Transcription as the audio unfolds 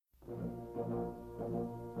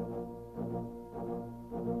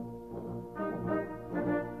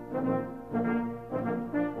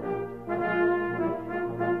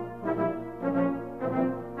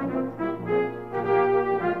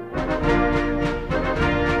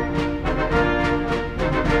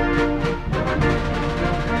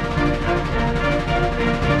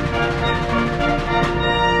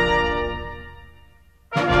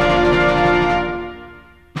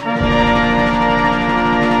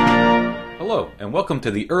Welcome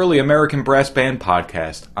to the Early American Brass Band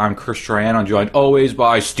Podcast. I'm Chris Triano, joined always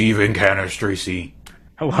by Stephen Cannistraci.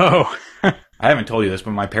 Hello. I haven't told you this,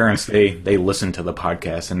 but my parents, they listen to the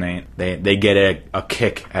podcast, and they get a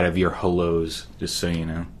kick out of your hellos, just so you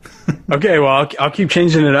know. Okay, well, I'll keep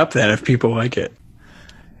changing it up then if people like it.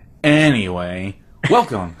 Anyway,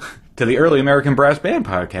 welcome to the Early American Brass Band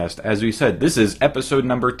Podcast. As we said, this is episode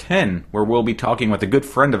number 10, where we'll be talking with a good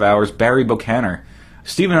friend of ours, Barry Bocaner.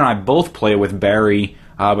 Stephen and I both play with Barry,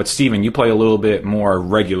 but Stephen, you play a little bit more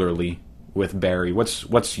regularly with Barry.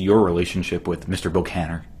 What's your relationship with Mr.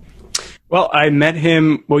 Bocaner? Well, I met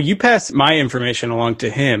him. Well, you passed my information along to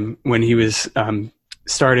him when he was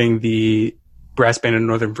starting the brass band in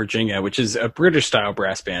Northern Virginia, which is a British-style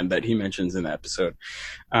brass band that he mentions in the episode.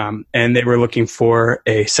 And they were looking for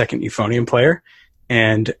a second euphonium player,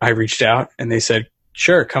 and I reached out, and they said,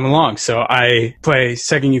 "Sure, come along." So I play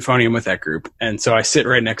second euphonium with that group, and so I sit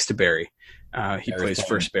right next to Barry. He plays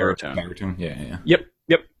first baritone. Yeah.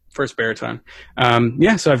 Yep, first baritone.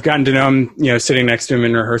 So I've gotten to know him, sitting next to him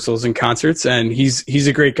in rehearsals and concerts, and he's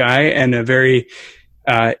a great guy and a very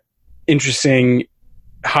interesting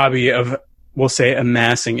hobby of, we'll say,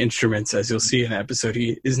 amassing instruments. As you'll see in the episode,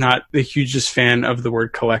 he is not the hugest fan of the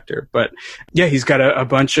word collector, but yeah, he's got a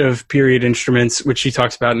bunch of period instruments, which he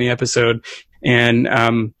talks about in the episode. And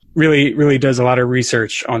really does a lot of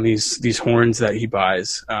research on these horns that he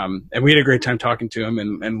buys. And we had a great time talking to him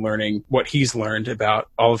and learning what he's learned about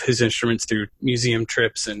all of his instruments through museum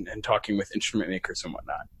trips and talking with instrument makers and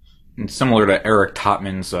whatnot. And similar to Eric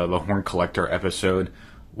Topman's The Horn Collector episode,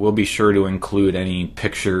 we'll be sure to include any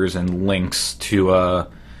pictures and links to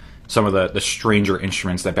some of the stranger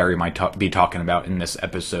instruments that Barry might be talking about in this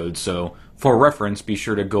episode. So for reference, be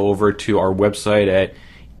sure to go over to our website at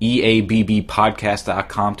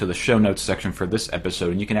eabbpodcast.com to the show notes section for this episode,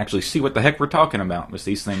 and you can actually see what the heck we're talking about, because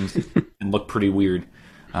these things can look pretty weird.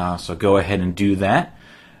 So go ahead and do that.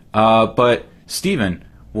 But, Stephen,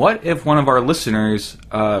 what if one of our listeners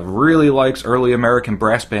really likes early American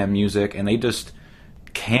brass band music, and they just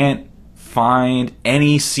can't find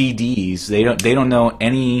any CDs? They don't know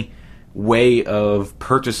any way of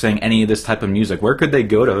purchasing any of this type of music. Where could they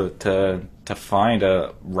go to find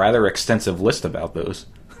a rather extensive list about those?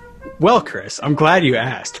 Well, Chris, I'm glad you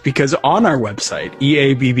asked, because on our website,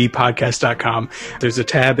 eabbpodcast.com, there's a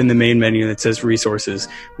tab in the main menu that says resources.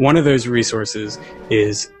 One of those resources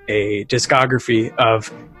is a discography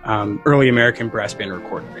of early American brass band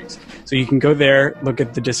recordings. So you can go there, look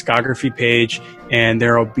at the discography page, and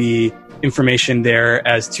there will be information there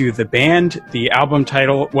as to the band, the album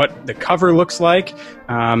title, what the cover looks like,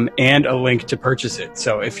 and a link to purchase it.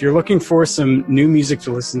 So if you're looking for some new music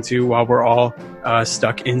to listen to while we're all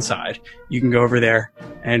stuck inside, you can go over there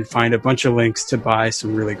and find a bunch of links to buy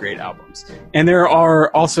some really great albums. And there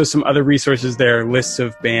are also some other resources there, lists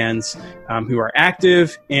of bands who are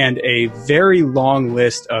active, and a very long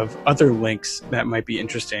list of other links that might be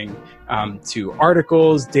interesting to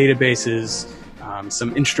articles, databases,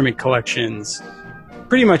 some instrument collections,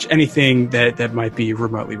 pretty much anything that might be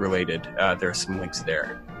remotely related. There are some links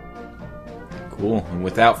there. Cool. And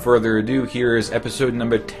without further ado, here is episode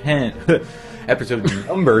number 10. Episode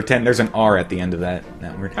number 10. There's an R at the end of that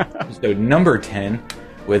word. Episode number 10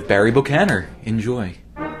 with Barry Bocaner. Enjoy.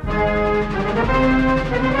 All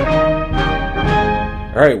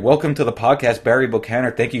right, welcome to the podcast, Barry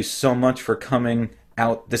Bocaner. Thank you so much for coming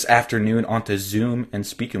out this afternoon onto Zoom and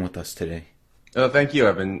speaking with us today. Oh, thank you.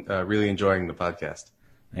 I've been really enjoying the podcast.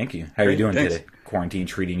 Thank you. How are you doing today? Quarantine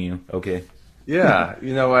treating you okay? Yeah.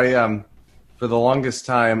 I for the longest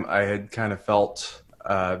time, I had kind of felt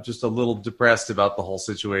just a little depressed about the whole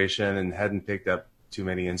situation and hadn't picked up too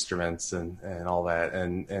many instruments and all that.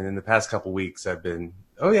 And in the past couple weeks, I've been,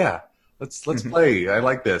 oh yeah, let's play. I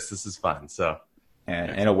like this. This is fun. So,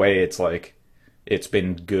 and in a way, it's like it's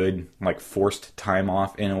been good, like forced time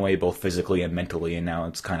off in a way, both physically and mentally. And now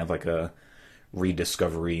it's kind of like a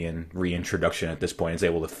rediscovery and reintroduction at this point. Is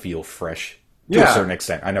able to feel fresh to a certain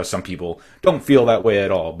extent. I know some people don't feel that way at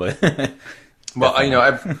all, but well,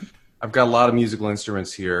 I've got a lot of musical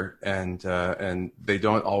instruments here, and they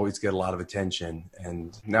don't always get a lot of attention.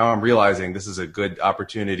 And now I'm realizing this is a good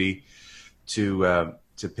opportunity to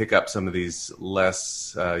to pick up some of these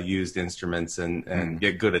less used instruments and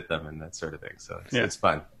get good at them and that sort of thing. So it's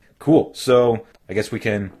fun. Cool. So I guess we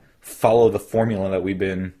can follow the formula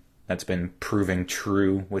that's been proving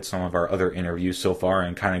true with some of our other interviews so far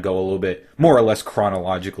and kind of go a little bit more or less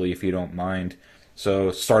chronologically, if you don't mind.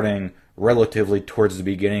 So starting relatively towards the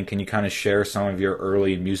beginning, can you kind of share some of your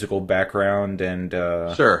early musical background? And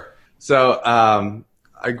Sure. So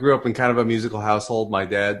I grew up in kind of a musical household. My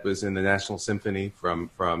dad was in the National Symphony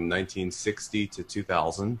from 1960 to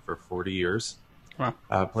 2000 for 40 years. Wow.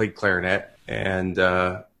 Played clarinet. And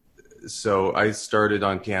so I started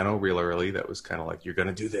on piano real early. That was kind of like, you're going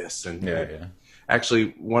to do this. And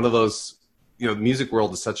actually, one of those, the music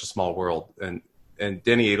world is such a small world. And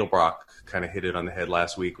Denny Edelbrock kind of hit it on the head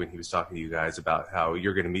last week when he was talking to you guys about how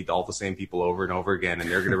you're going to meet all the same people over and over again. And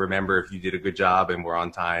they're going to remember if you did a good job and were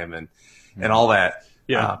on time and all that.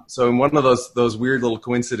 Yeah. So in one of those weird little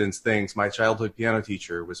coincidence things, my childhood piano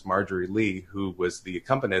teacher was Marjorie Lee, who was the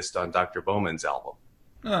accompanist on Dr. Bowman's album.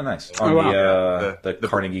 Oh, nice. On the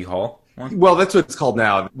Carnegie Hall one? Well, that's what it's called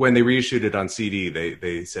now. When they reissued it on CD,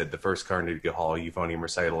 they said the first Carnegie Hall euphonium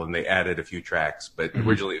recital, and they added a few tracks. But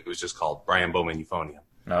originally it was just called Brian Bowman Euphonium.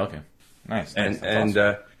 Oh, okay. Nice. And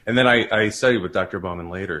awesome. And then I studied with Dr.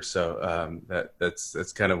 Bowman later. So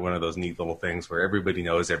that's kind of one of those neat little things where everybody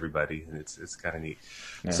knows everybody, and it's kind of neat.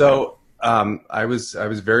 Yeah. So I was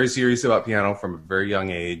very serious about piano from a very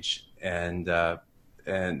young age, and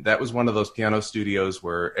that was one of those piano studios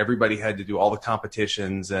where everybody had to do all the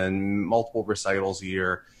competitions and multiple recitals a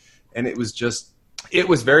year. And it was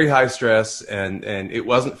very high stress and it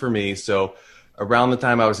wasn't for me. So around the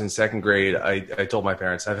time I was in second grade, I told my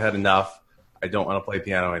parents, I've had enough. I don't want to play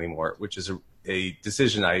piano anymore, which is a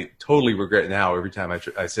decision I totally regret now every time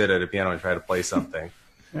I sit at a piano and try to play something.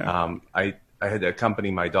 Yeah. I had to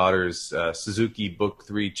accompany my daughter's Suzuki Book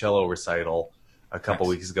 3 cello recital a couple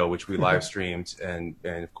weeks ago, which we live streamed, and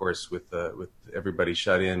of course with everybody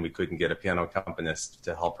shut in, we couldn't get a piano accompanist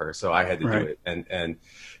to help her, so I had to do it. And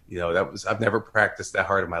I've never practiced that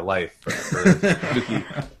hard in my life for Suzuki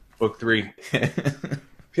Book 3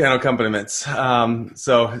 piano accompaniments.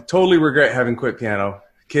 So totally regret having quit piano.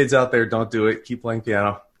 Kids out there, don't do it. Keep playing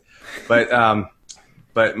piano. But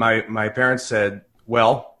my parents said,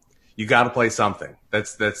 well, you got to play something.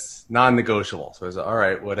 That's non-negotiable. So I was like, all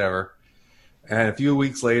right, whatever. And a few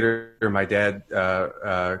weeks later, my dad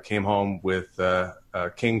came home with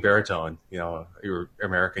King baritone, your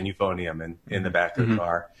American euphonium, in the back of the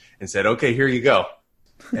car, and said, "Okay, here you go."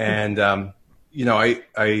 And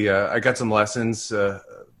I got some lessons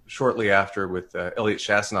shortly after with Elliot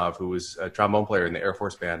Shasnov, who was a trombone player in the Air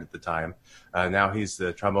Force Band at the time. Now he's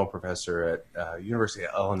the trombone professor at University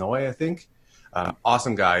of Illinois, I think.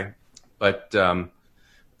 Awesome guy, but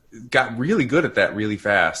got really good at that really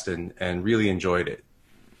fast and really enjoyed it.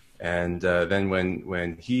 And then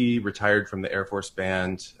when he retired from the Air Force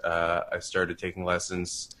Band, I started taking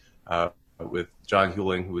lessons with John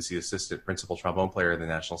Hewling, who was the assistant principal trombone player in the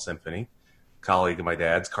National Symphony, colleague of my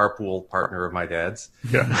dad's, carpool partner of my dad's.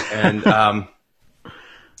 Yeah.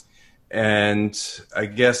 And I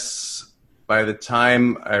guess by the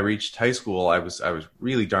time I reached high school, I was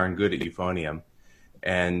really darn good at euphonium.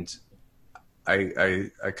 And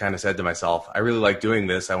I kind of said to myself, I really like doing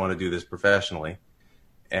this. I want to do this professionally.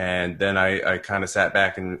 And then I kind of sat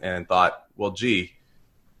back and thought, well, gee,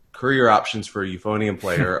 career options for a euphonium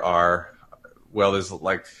player are, well, there's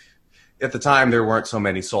like, at the time there weren't so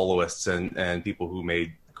many soloists and people who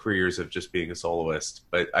made careers of just being a soloist.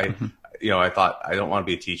 But I thought, I don't want to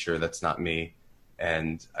be a teacher. That's not me.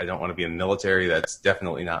 And I don't want to be in the military. That's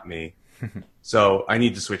definitely not me. So I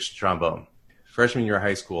need to switch to trombone. Freshman year of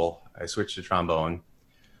high school, I switched to trombone.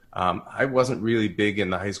 I wasn't really big in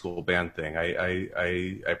the high school band thing.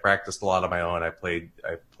 I practiced a lot on my own. I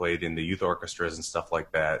played in the youth orchestras and stuff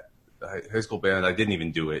like that. High school band, I didn't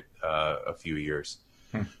even do it a few years.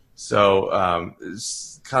 So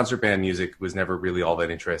concert band music was never really all that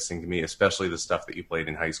interesting to me, especially the stuff that you played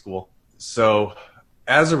in high school. So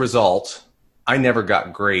as a result, I never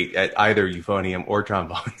got great at either euphonium or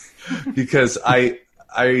trombone because I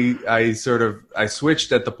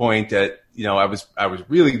switched at the point that, I was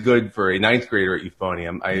really good for a ninth grader at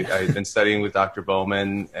euphonium. I had been studying with Dr.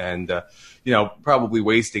 Bowman and, probably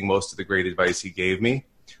wasting most of the great advice he gave me.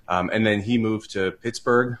 And then he moved to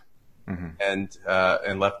Pittsburgh and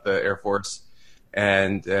left the Air Force.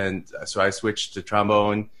 And so I switched to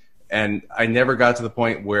trombone, and I never got to the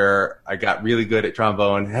point where I got really good at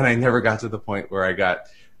trombone, and I never got to the point where I got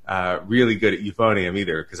really good at euphonium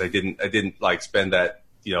either, because I didn't like spend that,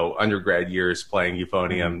 undergrad years playing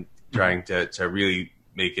euphonium, trying to really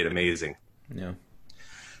make it amazing. Yeah.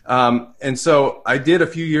 And so I did a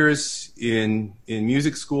few years in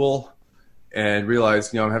music school and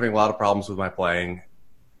realized, I'm having a lot of problems with my playing.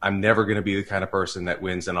 I'm never going to be the kind of person that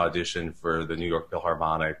wins an audition for the New York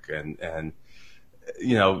Philharmonic and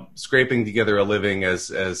scraping together a living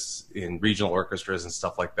as in regional orchestras and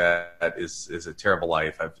stuff like that is a terrible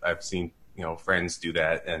life. I've seen, friends do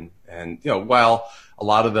that. And while a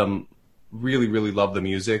lot of them really, really love the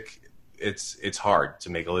music, it's hard to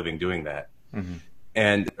make a living doing that. Mm-hmm.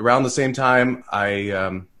 And around the same time,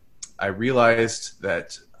 I realized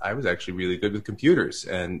that I was actually really good with computers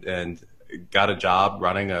and got a job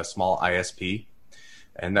running a small ISP.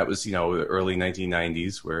 And that was, the early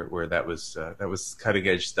 1990s where that was cutting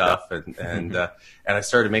edge stuff. And I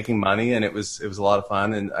started making money, and it was a lot of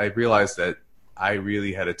fun. And I realized that I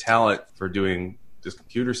really had a talent for doing this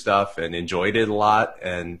computer stuff and enjoyed it a lot.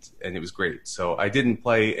 And it was great. So I didn't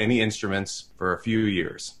play any instruments for a few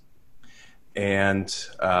years. And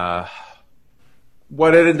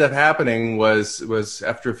what ended up happening was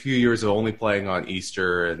after a few years of only playing on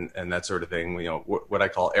Easter and that sort of thing, what I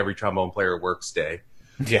call every trombone player works day.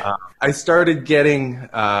 Yeah, I started getting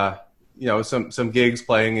some gigs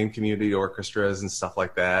playing in community orchestras and stuff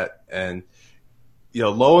like that, and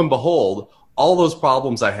lo and behold, all those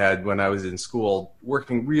problems I had when I was in school,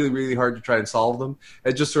 working really, really hard to try and solve them,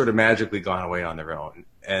 had just sort of magically gone away on their own,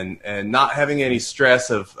 and not having any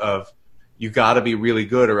stress of you got to be really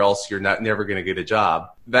good or else you're never going to get a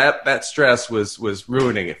job. That stress was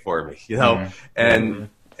ruining it for me, mm-hmm.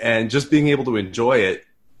 and just being able to enjoy it.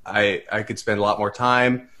 I could spend a lot more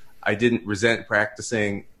time. I didn't resent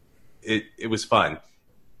practicing. It was fun.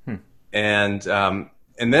 And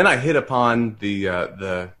then I hit upon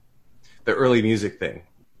the early music thing.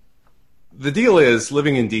 The deal is,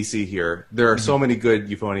 living in DC here, there are so many good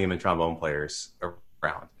euphonium and trombone players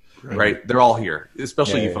around, right? They're all here,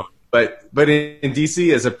 especially euphonium. But in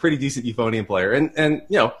DC, as a pretty decent euphonium player, and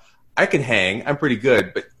I can hang. I'm pretty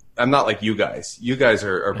good, but I'm not like you guys. You guys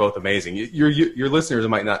are both amazing. Your listeners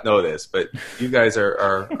might not know this, but you guys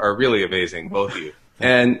are really amazing, both of you.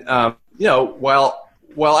 And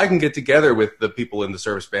while I can get together with the people in the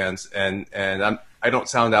service bands and I don't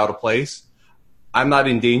sound out of place, I'm not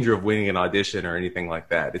in danger of winning an audition or anything like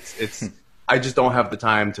that. It's I just don't have the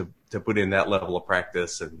time to put in that level of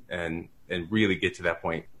practice and really get to that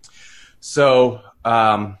point. So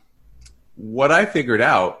what I figured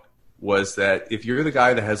out was that if you're the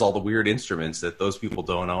guy that has all the weird instruments that those people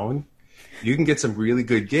don't own, you can get some really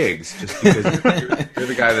good gigs just because you're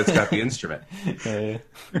the guy that's got the instrument.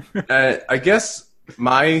 I guess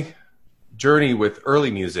my journey with early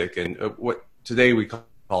music and what today we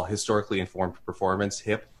call historically informed performance,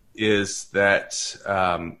 HIP, is that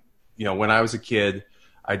when I was a kid,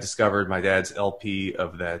 I discovered my dad's LP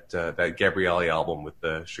of that Gabrielli album with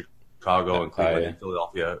the Chicago and Cleveland and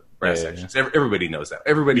Philadelphia brass sections. Everybody knows that.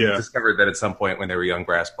 Everybody discovered that at some point when they were a young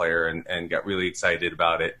brass player and got really excited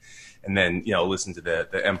about it. And then, listened to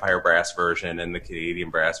the Empire brass version and the Canadian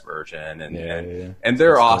brass version. And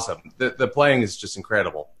they're awesome. The playing is just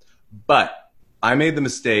incredible. But I made the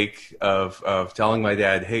mistake of telling my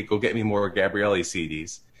dad, hey, go get me more Gabrielli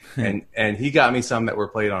CDs. and he got me some that were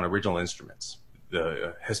played on original instruments.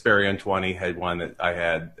 The Hesperian 20 had one that I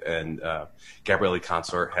had, and Gabrielli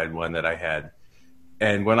Consort had one that I had.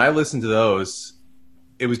 And when I listened to those,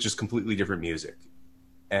 it was just completely different music.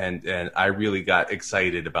 And I really got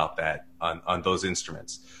excited about that on those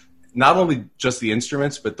instruments. Not only just the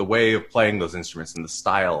instruments, but the way of playing those instruments and the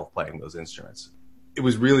style of playing those instruments. It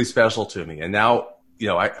was really special to me. And now,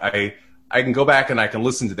 I can go back and I can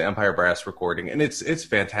listen to the Empire Brass recording, and it's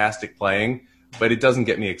fantastic playing, but it doesn't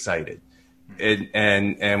get me excited.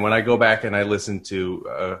 And when I go back and I listen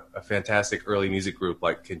to a fantastic early music group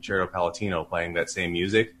like Concerto Palatino playing that same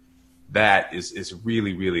music, that is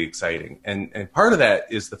really, really exciting. And part of that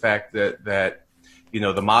is the fact that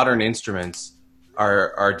the modern instruments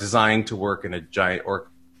are designed to work in a giant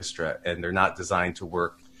orchestra, and they're not designed to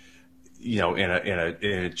work in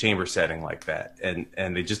a chamber setting like that.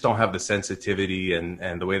 And they just don't have the sensitivity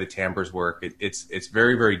and the way the timbres work. It's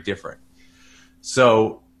very, very different.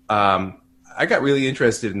 So I got really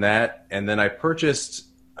interested in that, and then I purchased,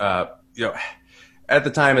 at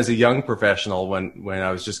the time as a young professional, when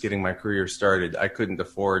I was just getting my career started, I couldn't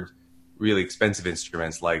afford really expensive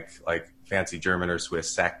instruments like fancy German or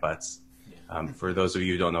Swiss sackbuts. For those of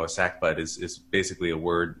you who don't know, a sackbut is basically a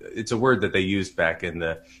word. It's a word that they used back in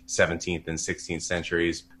the 17th and 16th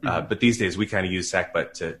centuries. But these days we kind of use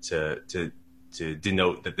sackbut to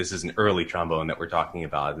denote that this is an early trombone that we're talking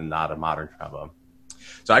about and not a modern trombone.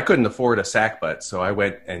 So I couldn't afford a sackbut, so I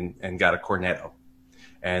went and got a cornetto.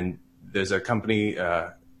 And there's a company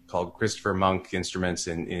called Christopher Monk Instruments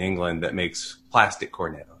in England that makes plastic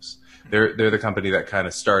cornetos. They're the company that kind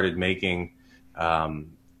of started making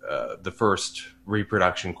the first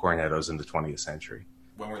reproduction cornetos in the 20th century.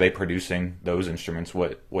 When were they producing those instruments?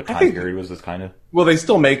 What time period was this kind of? Well, they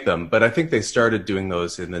still make them, but I think they started doing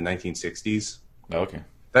those in the 1960s. Oh, okay.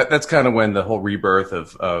 That's kind of when the whole rebirth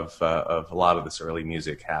of a lot of this early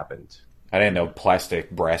music happened. I didn't know plastic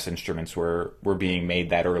brass instruments were being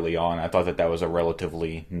made that early on. I thought that was a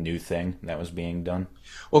relatively new thing that was being done.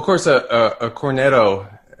 Well, of course, a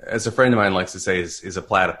cornetto, as a friend of mine likes to say, is a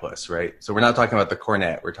platypus, right? So we're not talking about the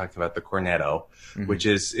cornet. We're talking about the cornetto, which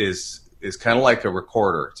is kind of like a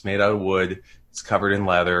recorder. It's made out of wood. It's covered in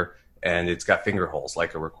leather, and it's got finger holes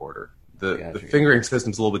like a recorder. The fingering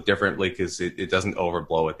system's a little bit differently because it doesn't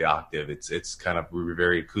overblow at the octave. It's kind of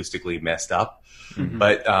very acoustically messed up.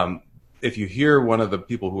 But if you hear one of the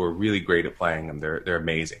people who are really great at playing them, they're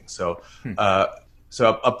amazing. So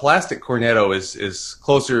a plastic cornetto is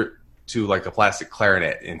closer to like a plastic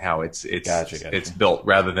clarinet in how it's built,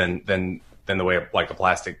 rather than the way like a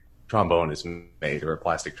plastic trombone is made or a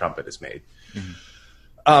plastic trumpet is made.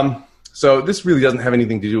 So this really doesn't have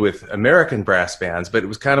anything to do with American brass bands, but it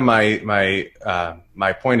was kind of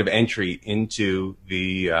my point of entry into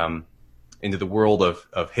the world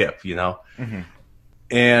of hip, you know.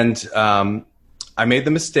 And I made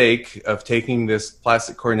the mistake of taking this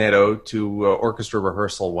plastic cornetto to orchestra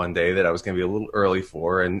rehearsal one day that I was going to be a little early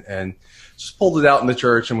for, and just pulled it out in the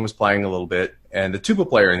church and was playing a little bit. And the tuba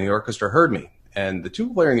player in the orchestra heard me. And the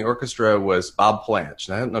tuba player in the orchestra was Bob Planch.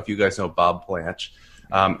 And I don't know if you guys know Bob Planch.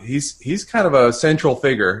 He's kind of a central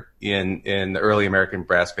figure in the early American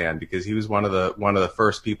brass band because he was one of the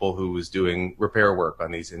first people who was doing repair work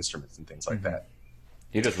on these instruments and things like that.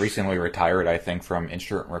 He just recently retired, I think, from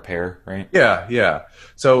instrument repair, right? Yeah.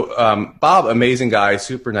 So Bob, amazing guy,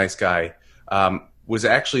 super nice guy, was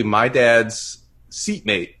actually my dad's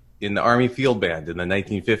seatmate in the Army Field Band in the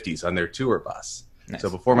 1950s on their tour bus. Nice. So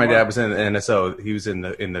before my dad was in the NSO, he was in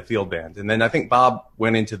the field band, and then I think Bob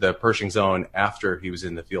went into the Pershing Zone after he was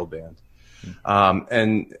in the field band,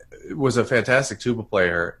 and was a fantastic tuba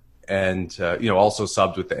player, and also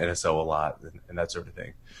subbed with the NSO a lot and that sort of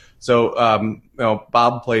thing. So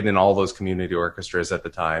Bob played in all those community orchestras at the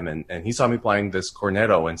time, and he saw me playing this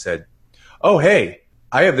cornetto and said, "Oh, hey,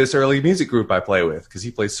 I have this early music group I play with," because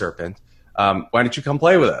he plays Serpent. Why don't you come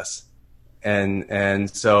play with us? And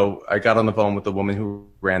so I got on the phone with the woman who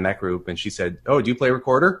ran that group, and she said, "Oh, do you play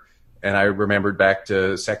recorder?" And I remembered back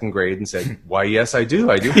to second grade and said, "Why, yes, I do.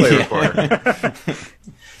 I do play recorder."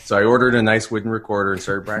 So I ordered a nice wooden recorder and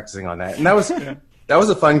started practicing on that. And that was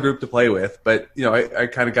a fun group to play with. But I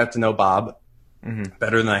kind of got to know Bob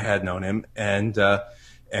better than I had known him, and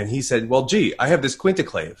he said, "Well, gee, I have this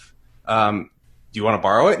quintaclave. Do you want to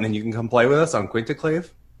borrow it, and then you can come play with us on quintaclave?"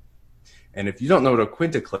 And if you don't know what a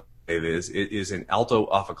quintaclave is, it is an alto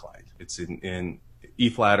ophicleide. It's in E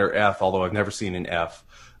flat or F, although I've never seen an F.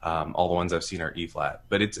 All the ones I've seen are E flat,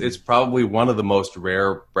 but it's probably one of the most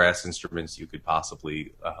rare brass instruments you could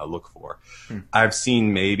possibly look for. I've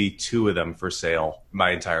seen maybe 2 of them for sale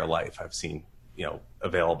my entire life. I've seen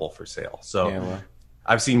available for sale. So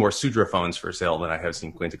I've seen more sudraphones for sale than I have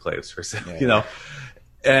seen quintaclaves for sale.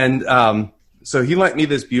 And so he lent me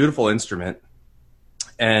this beautiful instrument,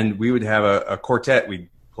 and we would have a quartet we'd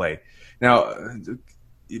play. Now,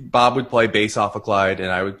 Bob would play bass ophicleide, and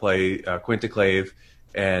I would play quintaclave.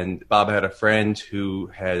 And Bob had a friend who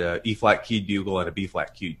had a E flat keyed bugle and a B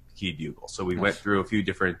flat keyed bugle. So we went through a few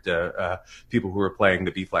different people who were playing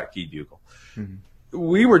the B flat keyed bugle.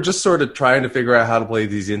 We were just sort of trying to figure out how to play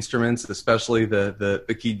these instruments, especially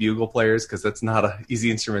the keyed bugle players, because that's not an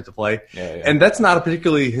easy instrument to play. And that's not a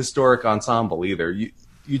particularly historic ensemble either.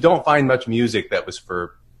 You don't find much music that was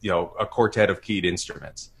for a quartet of keyed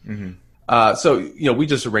instruments. So we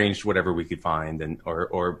just arranged whatever we could find,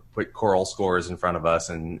 or put choral scores in front of us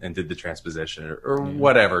and did the transposition or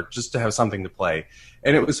whatever, just to have something to play,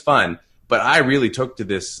 and it was fun. But I really took to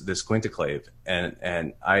this quintaclave,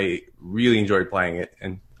 and I really enjoyed playing it,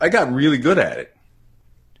 and I got really good at it.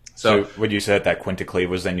 So would you say that quintaclave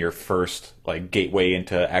was then your first gateway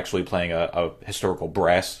into actually playing a historical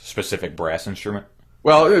specific brass instrument?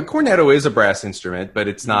 Well, cornetto is a brass instrument, but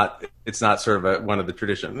it's not sort of one of the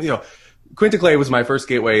traditional. Quintaclave was my first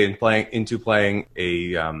gateway into playing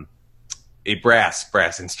a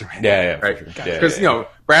brass instrument. Right. Because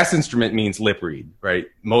brass instrument means lip reed, right?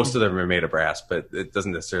 Most of them are made of brass, but it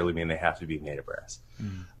doesn't necessarily mean they have to be made of brass.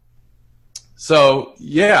 So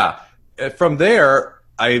from there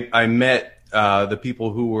I met the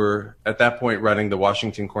people who were at that point running the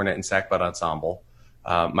Washington Cornet and Sackbut Ensemble.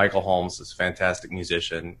 Michael Holmes is a fantastic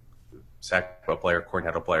musician, saxophone player,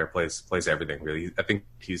 cornetto player, plays everything really. I think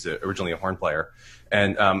he's originally a horn player,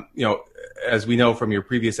 and as we know from your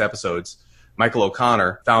previous episodes, Michael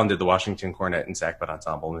O'Connor founded the Washington Cornet and Saxophone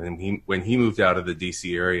Ensemble, and when he moved out of the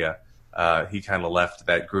D.C. area, he kind of left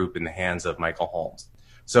that group in the hands of Michael Holmes.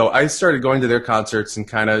 So I started going to their concerts and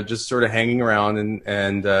kind of just sort of hanging around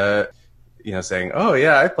and saying, "Oh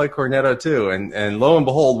yeah, I play cornetto too." And lo and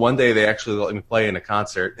behold, one day they actually let me play in a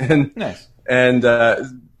concert. And Nice. And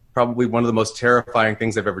probably one of the most terrifying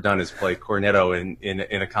things I've ever done is play cornetto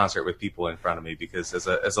in a concert with people in front of me, because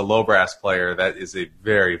as a low brass player, that is a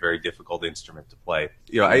very, very difficult instrument to play.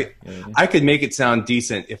 I could make it sound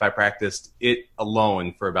decent if I practiced it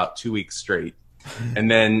alone for about 2 weeks straight. And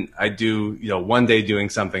then I do, one day doing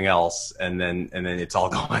something else, and then it's all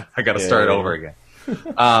gone. I got to start over again.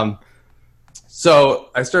 So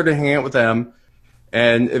I started hanging out with them,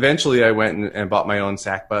 and eventually I went and bought my own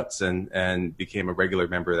sack butts and became a regular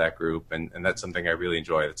member of that group, and that's something I really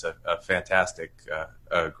enjoy. It's a fantastic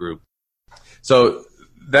group. So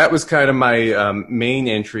that was kind of my main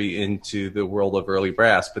entry into the world of early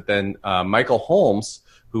brass. But then Michael Holmes,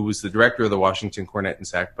 who was the director of the Washington Cornet and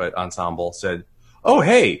Sackbut Ensemble, said, "Oh,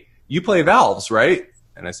 hey, you play valves, right?"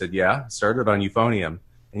 And I said, "Yeah, started on euphonium."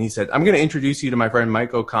 And he said, "I'm going to introduce you to my friend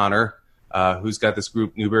Mike O'Connor, who's got this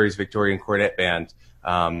group, Newberry's Victorian Cornet Band.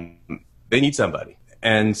 They need somebody."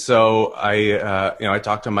 And so I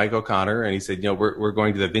talked to Mike O'Connor, and he said, we're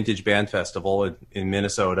going to the Vintage Band Festival in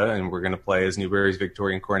Minnesota, and we're going to play as Newberry's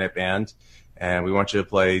Victorian Cornet Band, and we want you to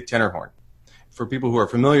play tenor horn. For people who are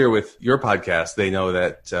familiar with your podcast, they know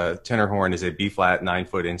that tenor horn is a B-flat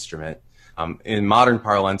 9-foot instrument. In modern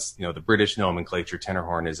parlance, the British nomenclature, tenor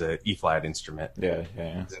horn is a E-flat instrument. Yeah.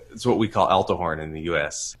 It's what we call alto horn in the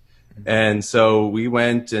U.S. And so we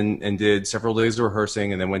went and did several days of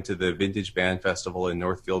rehearsing, and then went to the Vintage Band Festival in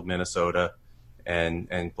Northfield, Minnesota,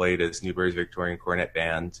 and played as Newberry's Victorian Cornet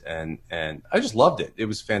Band, and I just loved it. It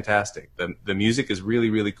was fantastic. The music is really,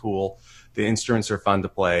 really cool. The instruments are fun to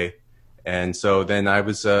play. And so then I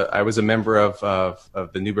was a member of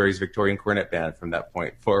the Newberry's Victorian Cornet Band from that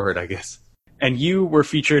point forward, I guess. And you were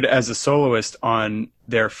featured as a soloist on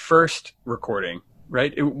their first recording,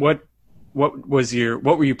 right? What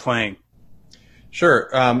were you playing?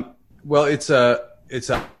 Sure. Well, it's a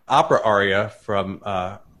opera aria from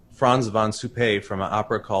Franz von Suppé from an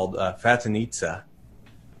opera called Fatinitsa.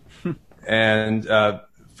 And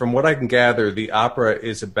from what I can gather, the opera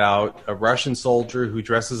is about a Russian soldier who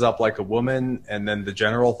dresses up like a woman, and then the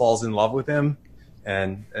general falls in love with him.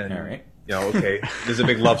 And all right. Okay, there's a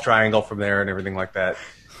big love triangle from there and everything like that.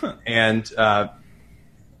 And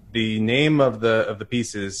the name of the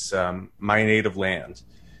piece is My Native Land.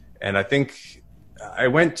 And I think I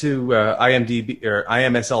went to IMDb or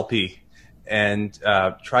IMSLP and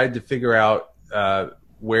tried to figure out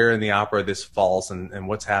where in the opera this falls and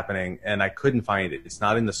what's happening, and I couldn't find it. It's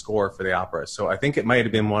not in the score for the opera. So I think it might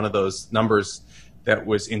have been one of those numbers that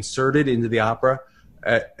was inserted into the opera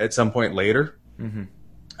at some point later.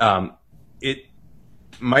 Mm-hmm.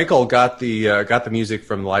 Michael got the music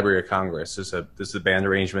from the Library of Congress. There's a band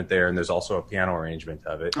arrangement there, and there's also a piano arrangement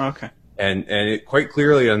of it. Okay. And it quite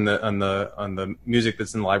clearly on the music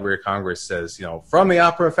that's in the Library of Congress says, from the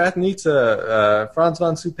opera Fatinitsa, Franz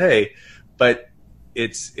von Suppé, but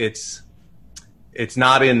it's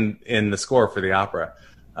not in the score for the opera.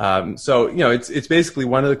 So it's basically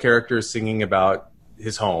one of the characters singing about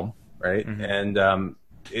his home, right? Mm-hmm. And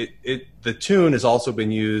the tune has also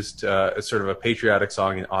been used as sort of a patriotic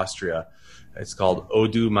song in Austria. It's called O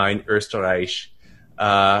du mein Österreich.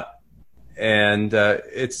 And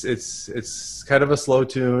it's kind of a slow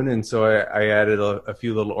tune, and so I added a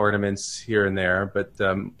few little ornaments here and there. But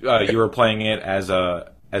you were playing it as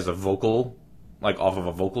a vocal, like off of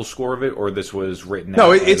a vocal score of it, or this was written?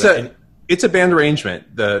 No, it's a band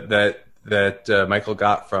arrangement that Michael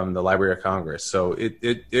got from the Library of Congress. So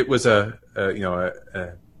it was a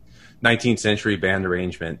 19th century band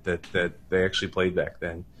arrangement that they actually played back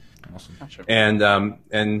then. Awesome. Gotcha.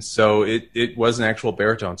 And so it was an actual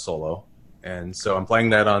baritone solo. And so I'm playing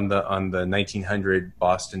that on the 1900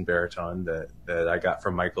 Boston baritone that I got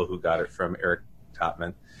from Michael, who got it from Eric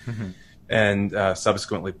Topman, and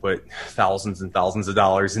subsequently put thousands and thousands of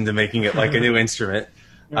dollars into making it like a new instrument.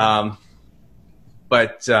 Yeah.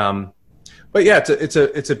 But yeah,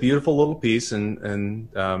 it's a beautiful little piece, and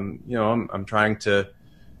I'm trying to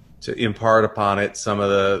impart upon it some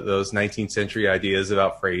of those 19th century ideas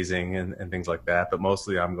about phrasing and things like that. But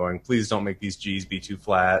mostly I'm going, please don't make these G's be too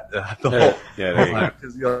flat. Because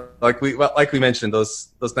like we mentioned,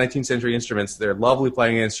 those 19th century instruments, they're lovely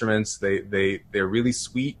playing instruments. They're really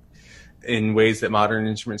sweet in ways that modern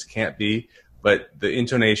instruments can't be. but the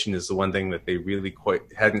intonation is the one thing that they really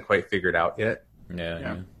hadn't quite figured out yet.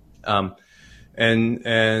 Yeah.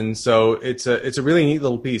 And so it's a really neat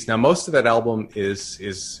little piece. Now, most of that album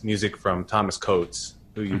is music from Thomas Coates,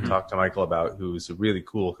 who you talked to Michael about, who's a really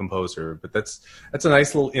cool composer. But that's a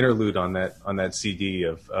nice little interlude on that CD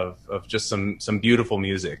of just some beautiful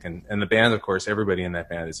music. And the band, of course, everybody in that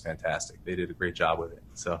band is fantastic. They did a great job with it.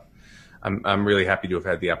 So I'm really happy to have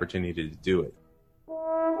had the opportunity to do it.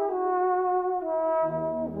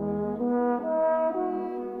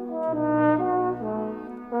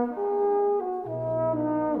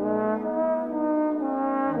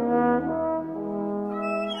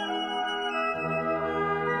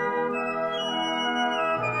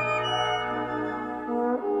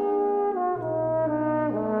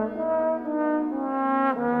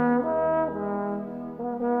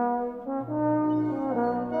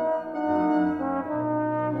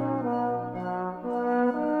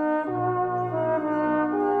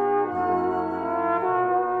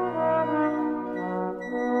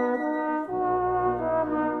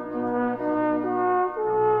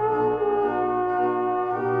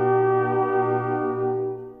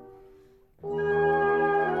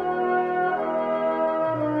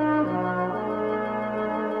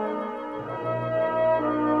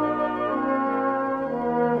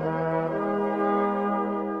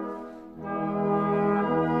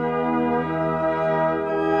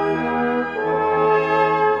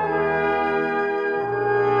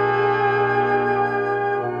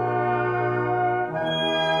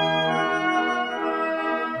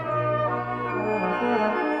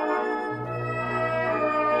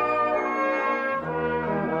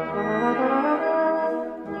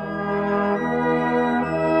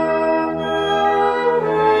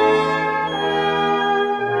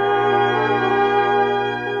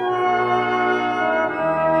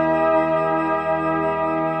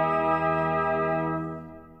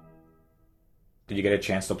 Did you get a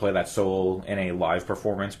chance to play that solo in a live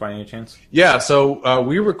performance by any chance? Yeah, so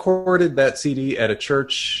we recorded that CD at a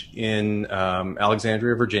church in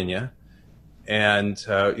Alexandria, Virginia, and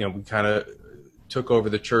we kind of took over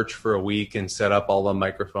the church for a week and set up all the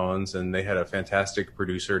microphones, and they had a fantastic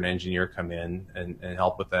producer and engineer come in and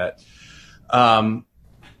help with that. And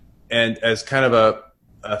as kind of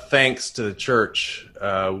a thanks to the church,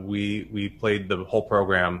 we played the whole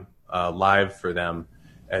program live for them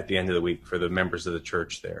at the end of the week for the members of the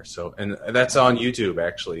church there. So, and that's on YouTube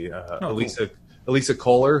actually. Elisa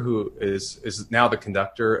Kohler, who is now the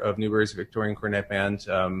conductor of Newberry's Victorian Cornet Band,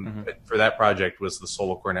 for that project was the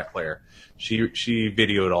solo cornet player. She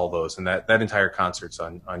videoed all those, and that entire concert's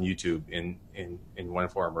on YouTube in one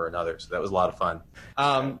form or another. So that was a lot of fun.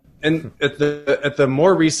 And at the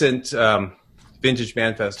more recent Vintage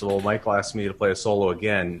Band Festival, Michael asked me to play a solo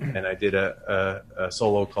again, and I did a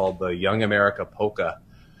solo called the Young America Polka.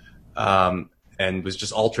 And was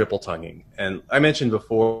just all triple tonguing. And I mentioned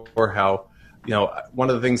before how, one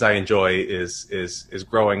of the things I enjoy is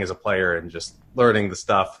growing as a player and just learning the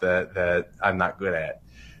stuff that I'm not good at.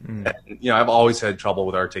 And, I've always had trouble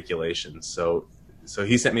with articulation. So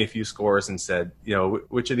he sent me a few scores and said,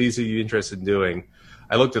 which of these are you interested in doing?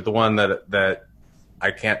 I looked at the one that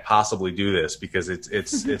I can't possibly do this because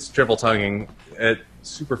it's triple tonguing at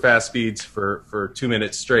super fast speeds for 2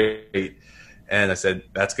 minutes straight. And I said,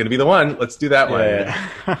 that's going to be the one. Let's do that one.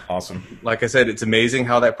 Yeah. Awesome. Like I said, it's amazing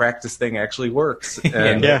how that practice thing actually works.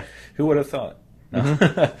 And yeah. Who would have thought?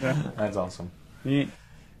 That's awesome. Yeah.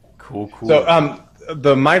 Cool. So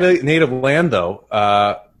the My Native Land, though,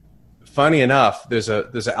 funny enough, there's an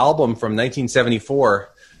album from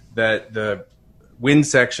 1974 that the wind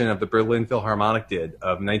section of the Berlin Philharmonic did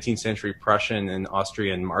of 19th century Prussian and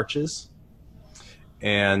Austrian marches.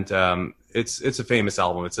 And it's a famous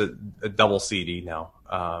album. It's a double CD now.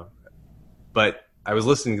 But I was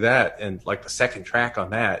listening to that, and like the second track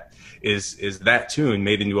on that is that tune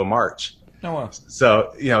made into a march. Oh wow!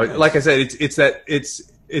 So like I said,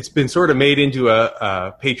 it's been sort of made into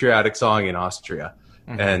a patriotic song in Austria.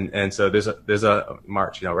 And so there's a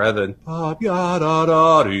march, rather than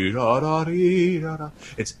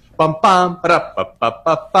it's bum bum ba ba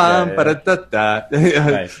ba bum ba da da.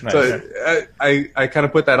 Nice. So I kind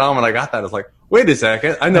of put that on when I got that. I was like, wait a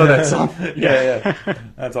second, I know that song. Yeah.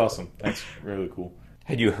 That's awesome. That's really cool.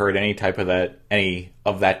 Had you heard any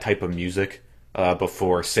of that type of music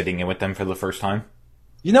before sitting in with them for the first time?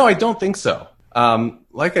 I don't think so.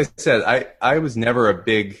 Like I said, I was never a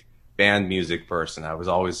big band music person. I was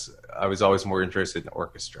always more interested in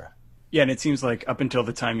orchestra. Yeah, and it seems like up until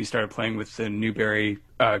the time you started playing with the Newberry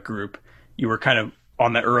group, you were kind of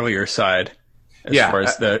on the earlier side as far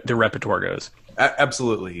as the repertoire goes.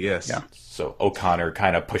 Absolutely, yes. Yeah. So O'Connor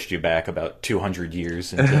kind of pushed you back about 200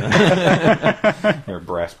 years into your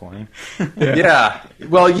brass playing. Yeah.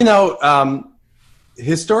 Well,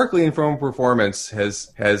 historically informed performance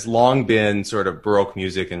has long been sort of Baroque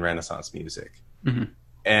music and Renaissance music. Mm-hmm.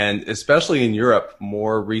 And especially in Europe,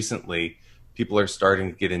 more recently, people are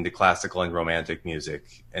starting to get into classical and romantic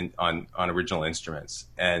music and on original instruments.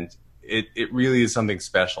 And it really is something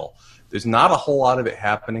special. There's not a whole lot of it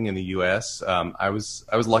happening in the U.S. I was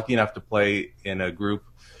lucky enough to play in a group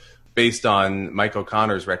based on Mike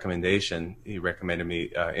O'Connor's recommendation. He recommended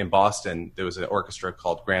me in Boston. There was an orchestra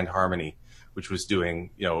called Grand Harmony, which was doing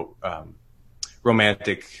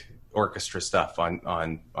romantic orchestra stuff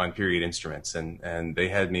on period instruments, and they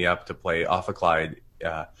had me up to play Ophicleide,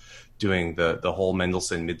 doing the whole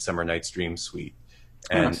Mendelssohn Midsummer Night's Dream suite,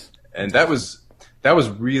 and that was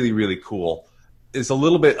really, really cool. It's a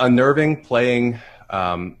little bit unnerving playing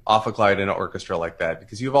Ophicleide in an orchestra like that,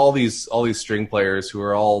 because you have all these string players who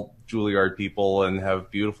are all Juilliard people and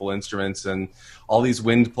have beautiful instruments, and all these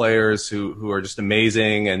wind players who are just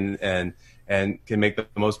amazing and can make the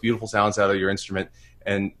most beautiful sounds out of your instrument.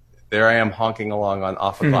 And there I am honking along on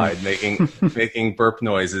Ophicleide, making burp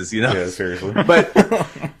noises, Yeah, seriously.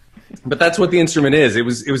 But that's what the instrument is. It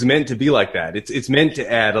was meant to be like that. It's meant to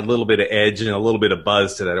add a little bit of edge and a little bit of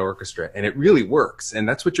buzz to that orchestra, and it really works. And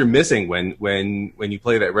that's what you're missing when you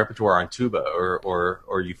play that repertoire on tuba or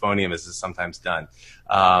euphonium, as is sometimes done.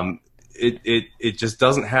 It just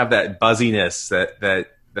doesn't have that buzziness that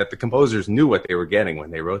the composers knew what they were getting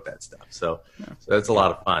when they wrote that stuff. So that's a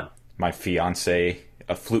lot of fun. My fiance,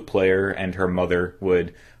 a flute player, and her mother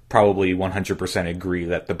would probably 100% agree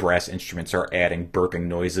that the brass instruments are adding burping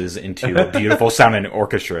noises into a beautiful sounding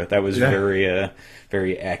orchestra. That was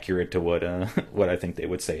very accurate to what I think they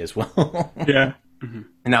would say as well. Yeah. Mm-hmm.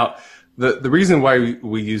 Now, the reason why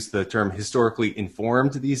we use the term historically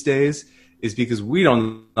informed these days is because we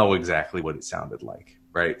don't know exactly what it sounded like,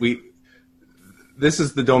 right? This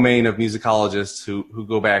is the domain of musicologists who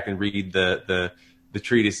go back and read the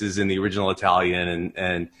treatises in the original Italian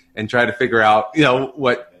and try to figure out,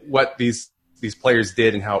 what these players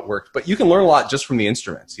did and how it worked. But you can learn a lot just from the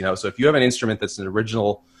instruments, So if you have an instrument that's an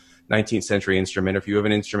original 19th century instrument, or if you have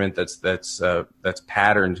an instrument that's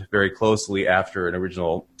patterned very closely after an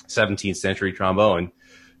original 17th century trombone,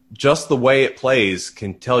 just the way it plays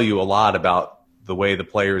can tell you a lot about the way the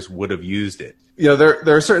players would have used it.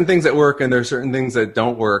 There are certain things that work and there are certain things that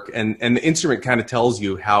don't work, and the instrument kind of tells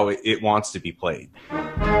you how it wants to be played.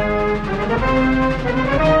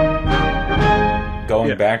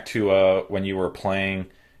 Going back to when you were playing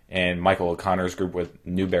in Michael O'Connor's group with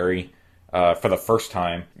Newberry for the first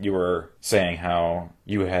time, you were saying how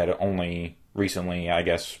you had only recently, I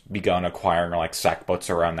guess, begun acquiring like sackbuts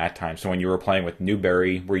around that time. So when you were playing with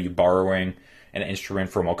Newberry, were you borrowing an instrument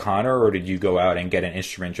from O'Connor, or did you go out and get an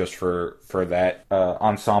instrument just for that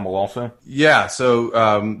ensemble also? Yeah, so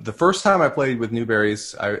the first time I played with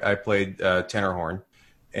Newberry's, I played tenor horn.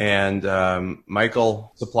 And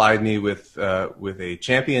Michael supplied me with a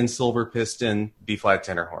Champion silver piston B-flat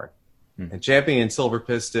tenor horn. And Champion silver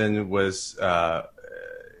piston was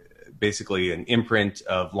basically an imprint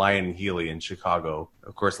of Lyon and Healy in Chicago.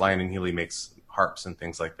 Of course, Lyon and Healy makes harps and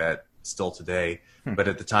things like that still today. But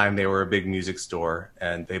at the time, they were a big music store,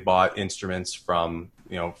 and they bought instruments from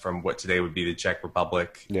what today would be the Czech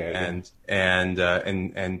Republic, and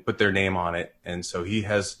put their name on it. And so he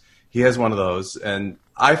has one of those, and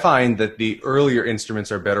I find that the earlier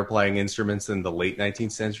instruments are better playing instruments than the late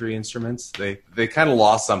 19th century instruments. They kind of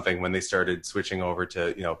lost something when they started switching over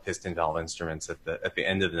to piston valve instruments at the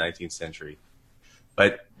end of the 19th century.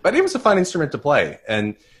 But it was a fun instrument to play,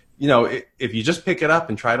 and if you just pick it up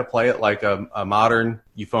and try to play it like a modern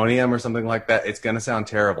euphonium or something like that, it's going to sound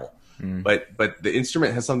terrible. But the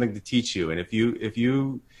instrument has something to teach you, and if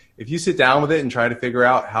you sit down with it and try to figure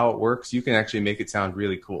out how it works, you can actually make it sound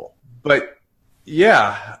really cool. But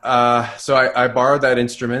so I borrowed that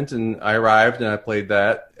instrument, and I arrived and I played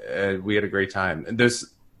that, and we had a great time. And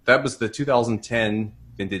that was the 2010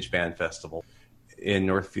 Vintage Band Festival in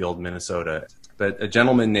Northfield, Minnesota. But a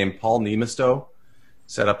gentleman named Paul Niemisto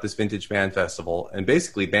set up this Vintage Band Festival, and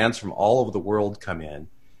basically bands from all over the world come in.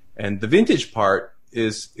 And the vintage part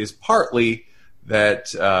is partly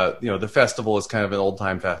that the festival is kind of an old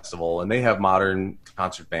time festival, and they have modern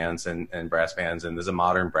concert bands and brass bands, and there's a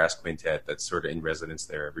modern brass quintet that's sort of in residence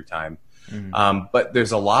there every time. But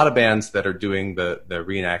there's a lot of bands that are doing the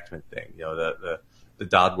reenactment thing. The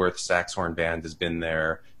Dodworth Saxhorn Band has been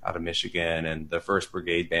there out of Michigan, and the First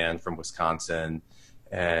Brigade Band from Wisconsin,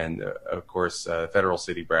 and of course Federal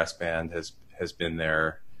City Brass Band has been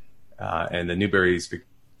there, and the Newberry's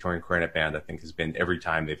Victorian Cornet Band, I think, has been every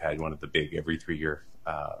time they've had one of the big every 3-year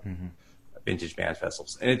vintage band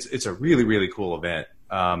festivals, and it's a really, really cool event.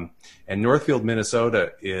 And Northfield,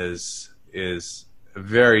 Minnesota is a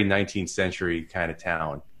very 19th century kind of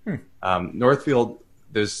town. Northfield,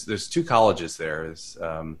 there's 2 colleges there.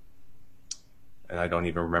 And I don't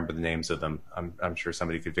even remember the names of them. I'm sure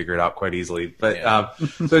somebody could figure it out quite easily. But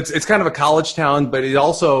so it's kind of a college town, but it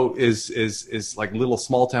also is like little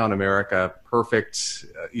small town America, perfect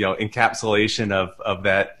encapsulation of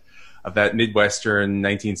that Midwestern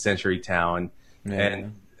 19th century town. Yeah.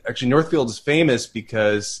 And actually, Northfield is famous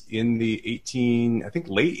because in the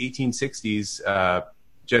late 1860s,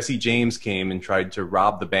 Jesse James came and tried to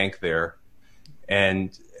rob the bank there,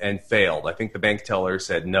 and failed. I think the bank teller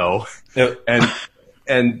said no, yep.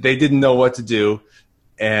 and they didn't know what to do,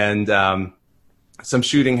 and some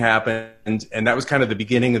shooting happened, and that was kind of the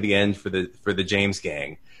beginning of the end for the James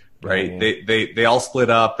gang, right? Mm-hmm. They all split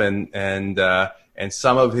up, and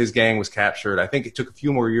some of his gang was captured. I think it took a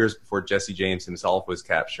few more years before Jesse James himself was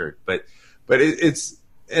captured, but it's.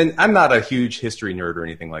 And I'm not a huge history nerd or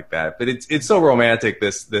anything like that, but it's so romantic.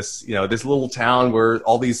 This little town where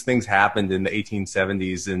all these things happened in the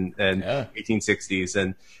 1870s and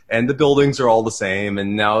 1860s, and the buildings are all the same.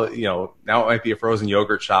 And now it might be a frozen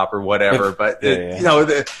yogurt shop or whatever, but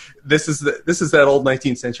this is that old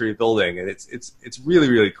 19th century building, and it's really,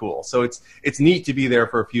 really cool. So it's neat to be there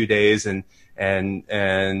for a few days and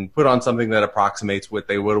put on something that approximates what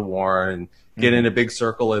they would have worn, and get in a big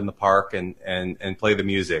circle in the park and play the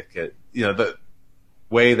music, the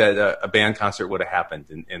way that a band concert would have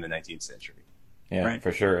happened in the 19th century. Yeah, right.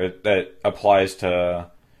 For sure. That applies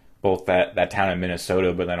to both that town in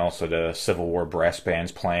Minnesota, but then also to Civil War brass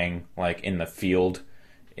bands playing like in the field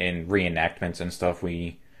in reenactments and stuff.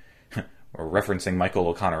 We're referencing Michael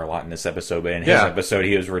O'Connor a lot in this episode, but in his episode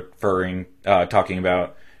he was talking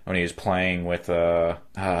about when he was playing with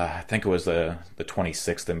I think it was the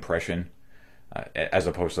 26th Impression, as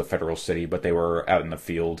opposed to Federal City, but they were out in the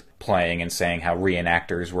field playing and saying how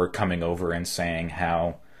reenactors were coming over and saying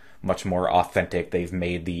how much more authentic they've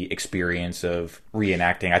made the experience of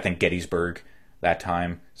reenacting, I think, Gettysburg that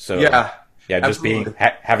time. So just being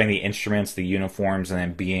having the instruments, the uniforms, and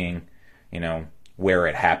then being, where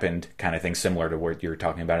it happened, kind of thing, similar to what you were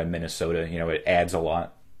talking about in Minnesota. It adds a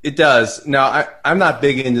lot. It does. Now, I'm not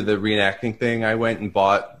big into the reenacting thing. I went and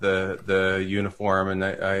bought the uniform, and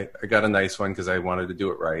I got a nice one because I wanted to do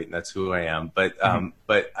it right, and that's who I am. But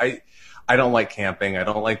but I don't like camping. I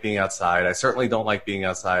don't like being outside. I certainly don't like being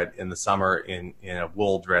outside in the summer in a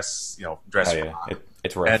wool dress, dress. Oh, yeah.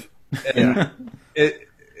 It's rough. And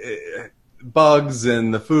bugs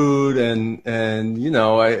and the food and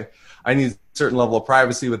I need a certain level of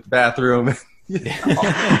privacy with the bathroom.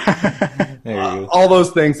 All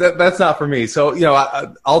those things. That's not for me. So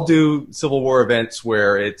I'll do Civil War events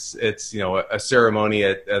where it's a ceremony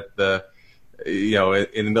at the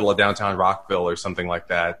in the middle of downtown Rockville or something like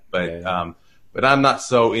that. But but I'm not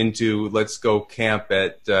so into let's go camp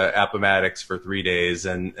at Appomattox for 3 days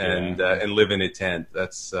and live in a tent.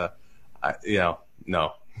 That's no,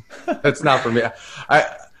 that's not for me.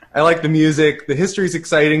 I like the music. The history's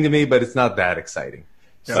exciting to me, but it's not that exciting.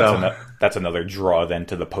 So that's another draw then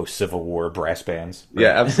to the post-Civil War brass bands. Right?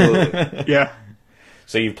 Yeah, absolutely. Yeah.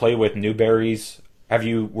 So you've played with Newberry's.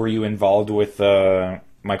 Were you involved with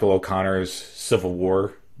Michael O'Connor's Civil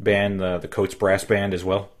War band, the Coates Brass Band, as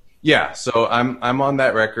well? Yeah. So I'm on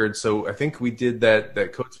that record. So I think we did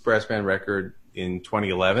that Coates Brass Band record in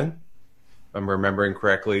 2011. If I'm remembering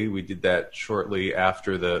correctly, we did that shortly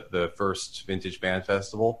after the first Vintage Band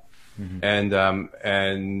Festival,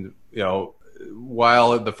 and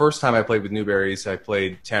while the first time I played with Newberry's, I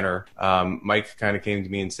played tenor. Mike kind of came to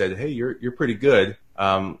me and said, "Hey, you're pretty good.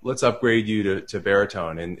 Let's upgrade you to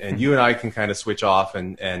baritone, and you and I can kind of switch off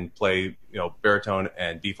and play baritone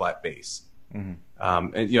and B flat bass." Mm-hmm.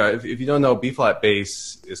 And if you don't know, B flat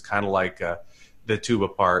bass is kind of like the tuba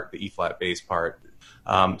part, the E flat bass part.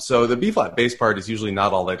 So the B flat bass part is usually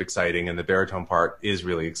not all that exciting, and the baritone part is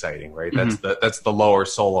really exciting, right? Mm-hmm. That's the lower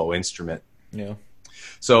solo instrument. Yeah.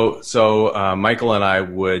 So Michael and I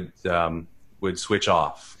would switch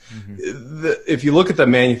off. Mm-hmm. If you look at the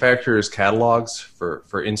manufacturer's catalogs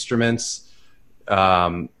for instruments,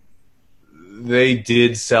 they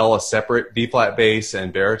did sell a separate B flat bass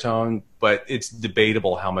and baritone, but it's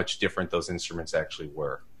debatable how much different those instruments actually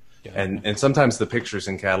were. Yeah. And sometimes the pictures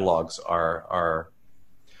in catalogs are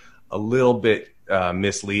a little bit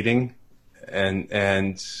misleading,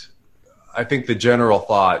 and I think the general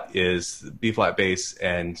thought is B flat bass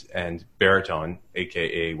and baritone,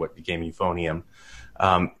 aka what became euphonium,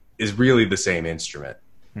 is really the same instrument.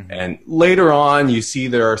 And later on, you see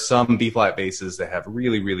there are some B-flat basses that have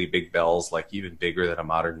really, really big bells, like even bigger than a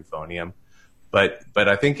modern euphonium. But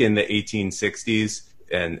I think in the 1860s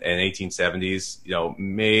and 1870s, you know,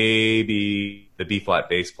 maybe the B-flat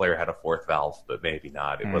bass player had a fourth valve, but maybe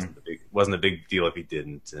not. It wasn't a big deal if he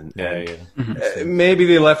didn't. And maybe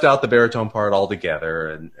they left out the baritone part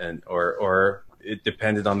altogether, or it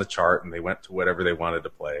depended on the chart, and they went to whatever they wanted to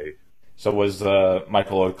play. So was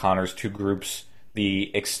Michael O'Connor's two groups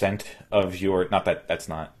the extent of your, not that that's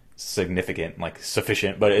not significant, like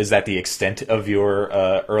sufficient, but is that the extent of your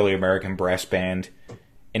early American brass band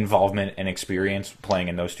involvement and experience playing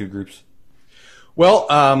in those two groups? Well,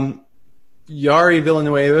 Yari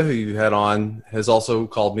Villanueva, who you had on, has also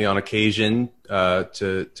called me on occasion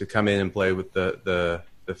to come in and play with the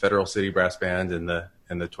Federal City Brass Band and the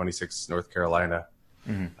 26th North Carolina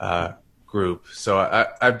group.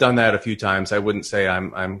 So I've done that a few times. I wouldn't say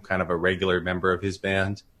I'm kind of a regular member of his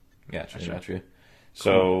band. Gotcha.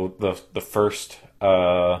 So the first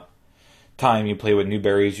time you played with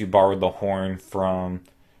Newberry's, you borrowed the horn from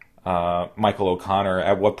Michael O'Connor.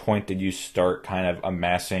 At what point did you start kind of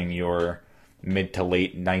amassing your mid to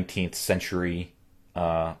late 19th century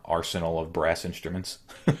arsenal of brass instruments?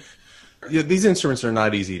 Yeah, these instruments are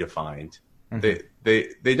not easy to find.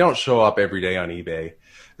 They don't show up every day on eBay.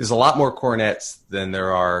 There's a lot more cornets than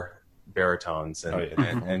there are baritones and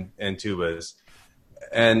tubas.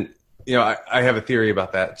 And, you know, I have a theory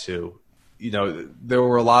about that too. You know, there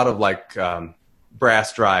were a lot of like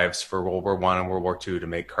brass drives for World War I and World War II to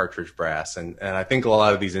make cartridge brass. And I think a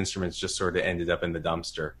lot of these instruments just sort of ended up in the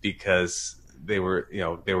dumpster because they were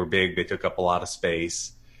big, they took up a lot of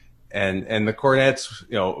space. And the cornets,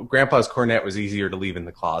 you know, Grandpa's cornet was easier to leave in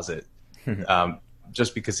the closet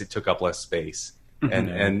just because it took up less space.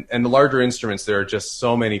 And the larger instruments, there are just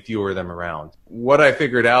so many fewer of them around. What I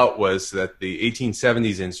figured out was that the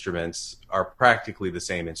 1870s instruments are practically the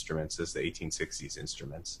same instruments as the 1860s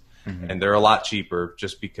instruments. And they're a lot cheaper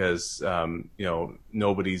just because, you know,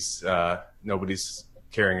 nobody's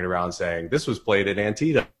carrying it around saying this was played at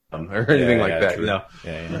Antietam or anything like that. True. You know?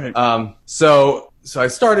 Right. So I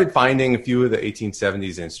started finding a few of the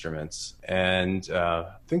 1870s instruments, and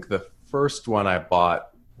I think the first one I bought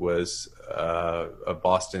was a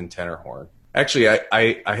Boston tenor horn. Actually,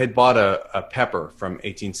 I had bought a Pepper from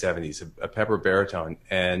 1870s, a Pepper baritone,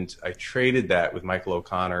 and I traded that with Michael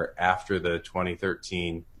O'Connor after the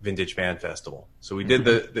 2013 Vintage Band Festival. So we did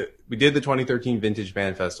the 2013 Vintage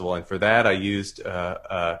Band Festival, and for that I used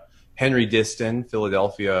Henry Diston,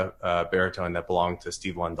 Philadelphia baritone that belonged to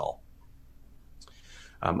Steve Lundahl.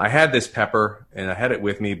 I had this Pepper, and I had it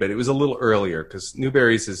with me, but it was a little earlier because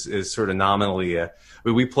Newberry's is sort of nominally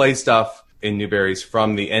we play stuff in Newberry's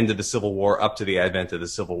from the end of the Civil War up to the advent of the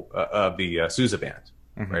Sousa Band,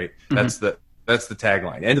 right? That's the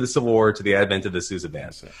tagline: end of the Civil War to the advent of the Sousa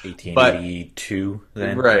Band. So 1882,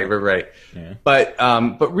 then. Right. Yeah.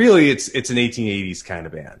 But really, it's an 1880s kind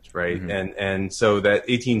of band, right? And so that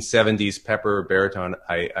 1870s Pepper baritone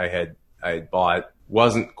I had bought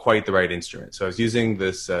wasn't quite the right instrument. So I was using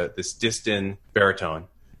this Diston baritone,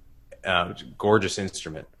 gorgeous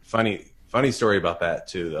instrument. Funny story about that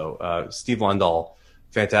too, though. Steve Lundahl,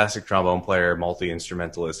 fantastic trombone player,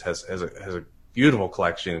 multi-instrumentalist, has a beautiful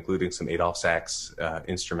collection, including some Adolph Sax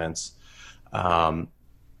instruments.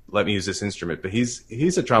 Let me use this instrument, but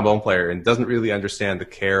he's a trombone player and doesn't really understand the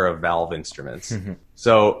care of valve instruments.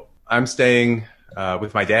 So I'm staying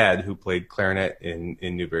with my dad, who played clarinet in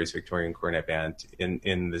Newberry's Victorian Cornet Band,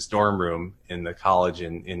 in this dorm room in the college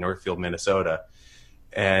in Northfield, Minnesota.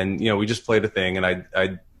 And, you know, we just played a thing, and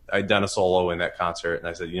I'd done a solo in that concert, and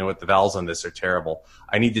I said, you know what, the valves on this are terrible.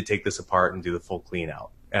 I need to take this apart and do the full clean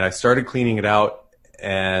out. And I started cleaning it out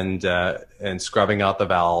and scrubbing out the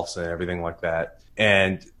valves and everything like that.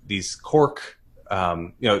 And these cork,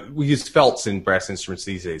 you know, we use felts in brass instruments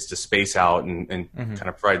these days to space out and kind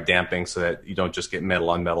of provide damping so that you don't just get metal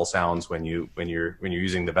on metal sounds when you're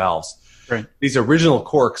using the valves. Right. These original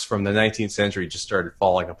corks from the 19th century just started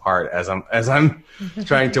falling apart as I'm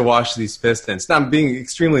trying to wash these pistons. Now, I'm being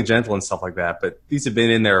extremely gentle and stuff like that, but these have been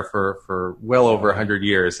in there for well over 100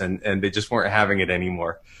 years, and they just weren't having it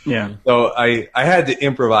anymore. Yeah. So I had to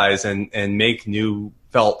improvise and make new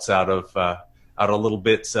felts out of little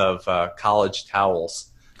bits of college towels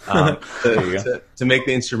to make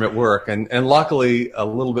the instrument work. And luckily, a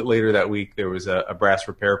little bit later that week, there was a brass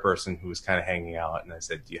repair person who was kind of hanging out. And I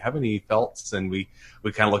said, do you have any felts? And we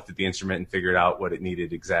kind of looked at the instrument and figured out what it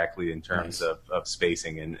needed exactly in terms of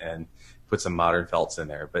spacing and put some modern felts in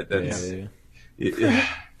there. But that's,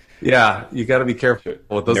 yeah, you got to be careful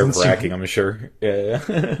with those. Nerve-wracking, I'm sure.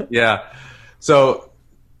 Yeah. Yeah. So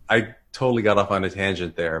I totally got off on a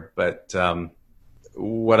tangent there, but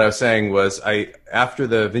what I was saying was, after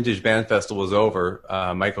the Vintage Band Festival was over,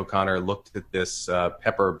 Mike O'Connor looked at this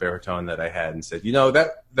Pepper baritone that I had and said,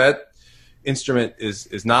 that instrument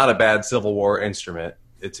is not a bad Civil War instrument.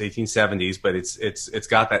 It's 1870s, but it's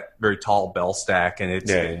got that very tall bell stack, and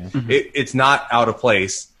it's not out of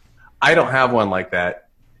place. I don't have one like that.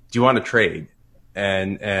 Do you want to trade?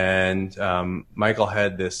 And Michael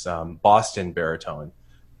had this Boston baritone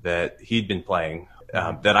that he'd been playing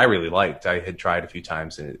that I really liked. I had tried a few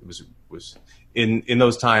times, and it was in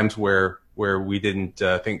those times where we didn't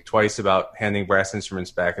think twice about handing brass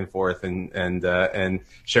instruments back and forth and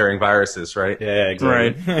sharing viruses, right? Yeah,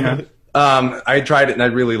 exactly. Right. I tried it and I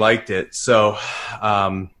really liked it. So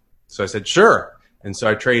I said, sure. And so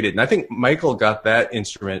I traded. And I think Michael got that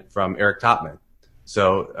instrument from Eric Topman.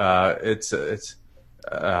 So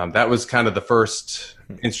that was kind of the first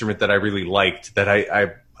instrument that I really liked that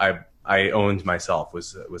I owned myself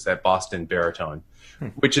was that Boston baritone,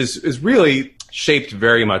 which is really shaped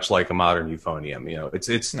very much like a modern euphonium. It's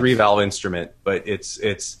 3-valve instrument, but it's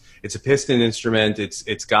a piston instrument.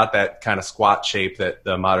 It's got that kind of squat shape that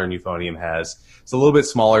the modern euphonium has. It's a little bit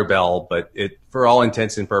smaller bell, but for all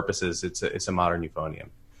intents and purposes, it's a modern euphonium.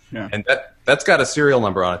 Yeah. And that's got a serial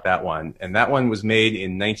number on it, that one. And that one was made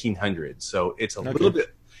in 1900. So it's a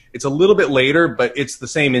little bit later, but it's the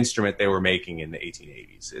same instrument they were making in the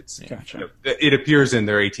 1880s. Gotcha. It appears in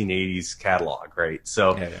their 1880s catalog, right?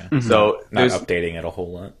 So so not updating it a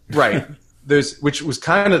whole lot. Right. Which was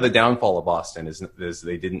kind of the downfall of Boston is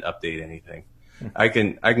they didn't update anything. I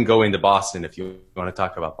can go into Boston if you want to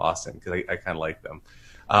talk about Boston, because I kind of like them.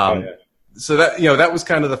 So that was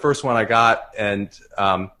kind of the first one I got, and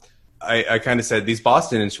I kind of said, these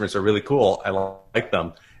Boston instruments are really cool. I like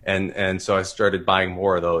them. And so I started buying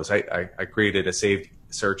more of those. I created a saved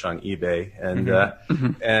search on eBay,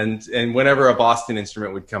 and whenever a Boston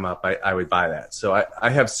instrument would come up, I would buy that. So I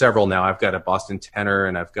have several now. I've got a Boston tenor,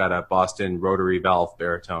 and I've got a Boston rotary valve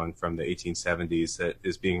baritone from the 1870s that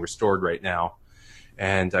is being restored right now.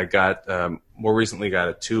 And I got more recently got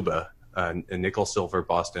a tuba, a nickel silver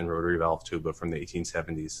Boston rotary valve tuba from the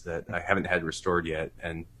 1870s that I haven't had restored yet,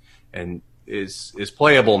 and is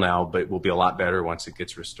playable now, but will be a lot better once it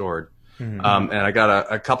gets restored. And I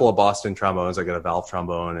got a couple of Boston trombones. I got a valve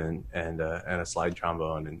trombone and a slide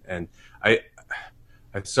trombone, and I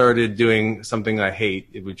started doing something I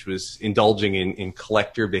hate, which was indulging in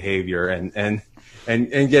collector behavior and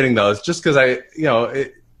getting those just because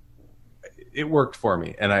it worked for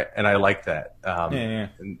me, and I like that.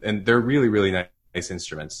 And they're really, really nice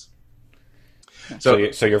instruments. So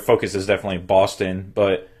your focus is definitely Boston,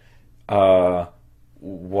 but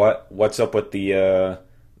what's up with the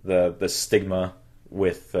stigma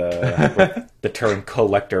with the term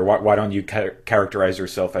collector? Why don't you characterize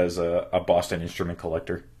yourself as a Boston instrument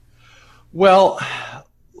collector? Well,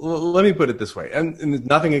 let me put it this way, and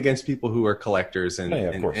nothing against people who are collectors and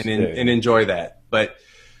enjoy that, but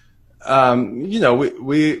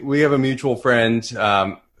we have a mutual friend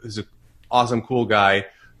who's an awesome, cool guy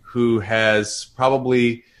who has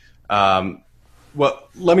probably well,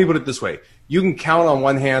 let me put it this way. You can count on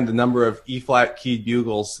one hand the number of E-flat keyed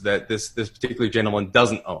bugles that this particular gentleman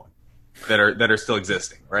doesn't own that are still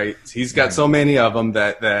existing, right? He's got so many of them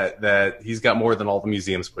that he's got more than all the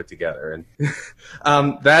museums put together.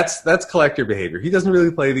 And that's collector behavior. He doesn't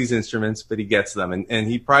really play these instruments, but he gets them, and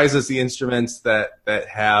he prizes the instruments that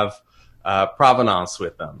have provenance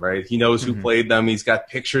with them, right? He knows who played them. He's got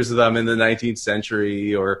pictures of them in the 19th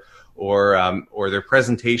century or their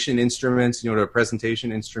presentation instruments. You know what a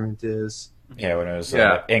presentation instrument is? Yeah, when it was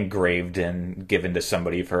engraved and given to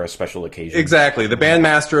somebody for a special occasion. Exactly. The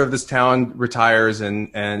bandmaster of this town retires,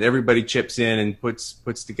 and everybody chips in and puts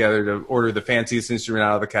together to order the fanciest instrument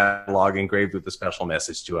out of the catalog, engraved with a special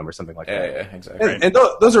message to him or something like that. Yeah, exactly. And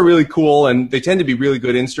those are really cool, and they tend to be really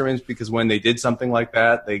good instruments because when they did something like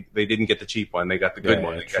that, they didn't get the cheap one; they got the good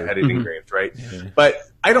one. They had it engraved, right? Yeah. But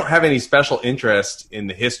I don't have any special interest in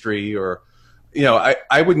the history or.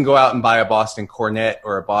 I wouldn't go out and buy a Boston Cornet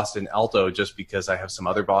or a Boston Alto just because I have some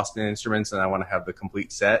other Boston instruments and I want to have the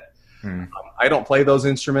complete set. I don't play those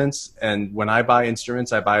instruments, and when I buy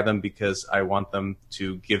instruments, I buy them because I want them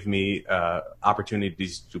to give me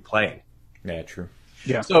opportunities to play. Yeah, true.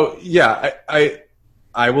 Yeah. So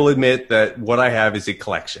I will admit that what I have is a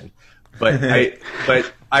collection, but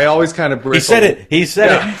I always kind of bristle. He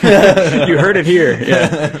said it. You heard it here.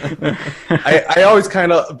 Yeah. I always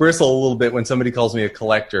kind of bristle a little bit when somebody calls me a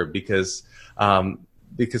collector because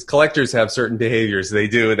collectors have certain behaviors they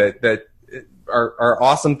do that are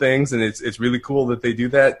awesome things, and it's really cool that they do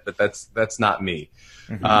that. But that's not me.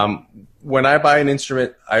 When I buy an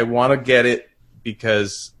instrument, I want to get it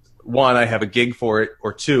because, one, I have a gig for it,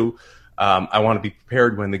 or two, I want to be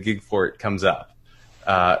prepared when the gig for it comes up.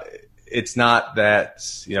 It's not that,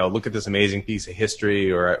 look at this amazing piece of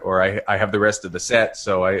history, or I have the rest of the set,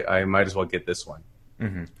 so I might as well get this one.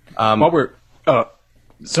 While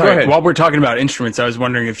we're talking about instruments, I was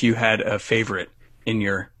wondering if you had a favorite in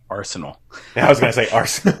your arsenal. Yeah, I was going to say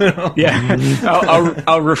arsenal. Yeah,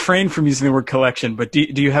 I'll refrain from using the word collection, but do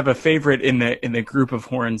you have a favorite in the group of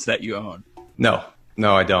horns that you own? No,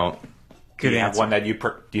 I don't. Do you have one that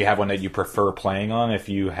you prefer playing on? If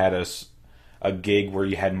you had a gig where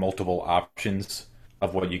you had multiple options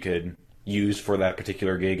of what you could use for that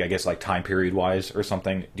particular gig, I guess like time period wise or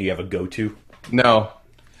something, do you have a go-to? No,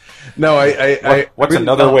 I what's really,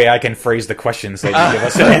 another way I can phrase the questions that you give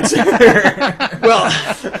us an answer?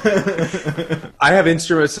 Well, I have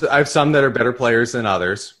instruments. I have some that are better players than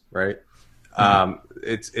others, right?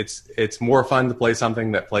 It's more fun to play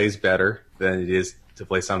something that plays better than it is to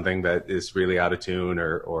play something that is really out of tune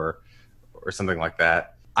or something like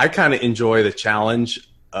that. I kind of enjoy the challenge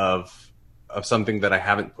of something that I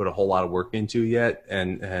haven't put a whole lot of work into yet,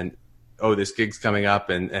 and this gig's coming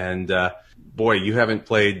up, and boy, you haven't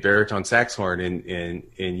played baritone saxophone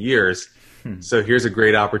in years, so here's a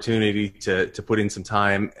great opportunity to put in some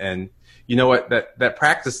time. And you know what, that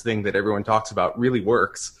practice thing that everyone talks about really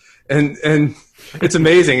works, and it's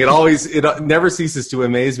amazing. It never ceases to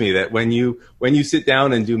amaze me that when you sit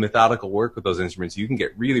down and do methodical work with those instruments, you can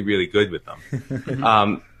get really, really good with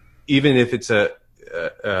them. Even if it's a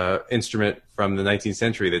instrument from the 19th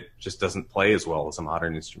century that just doesn't play as well as a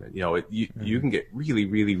modern instrument, you can get really,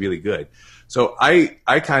 really, really good. So I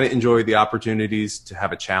kind of enjoy the opportunities to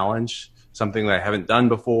have a challenge, something that I haven't done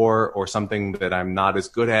before, or something that I'm not as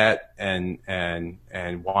good at and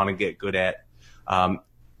want to get good at.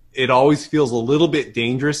 It always feels a little bit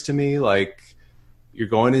dangerous to me, like you're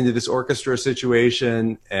going into this orchestra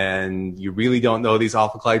situation and you really don't know these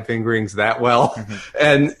awful Clyde fingerings that well.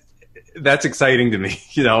 And that's exciting to me,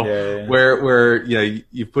 Yeah. where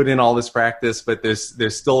you put in all this practice, but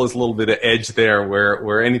there's still this little bit of edge there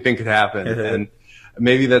where anything could happen. And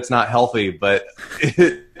maybe that's not healthy, but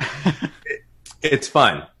it's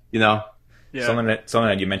fun, Yeah. Something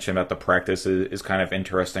that you mentioned about the practice is kind of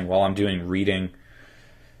interesting. While I'm doing reading,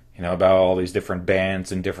 about all these different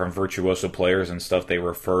bands and different virtuoso players and stuff, they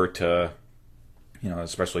refer to,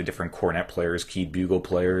 especially different cornet players, keyed bugle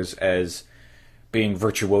players, as being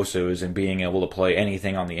virtuosos and being able to play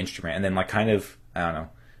anything on the instrument. And then I don't know, it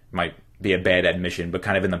might be a bad admission, but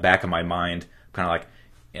kind of in the back of my mind, kind of like,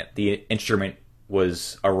 the instrument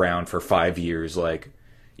was around for 5 years,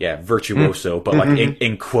 virtuoso, but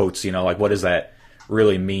in quotes, what does that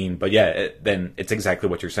really mean? But then it's exactly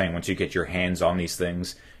what you're saying. Once you get your hands on these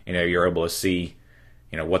things, you're able to see,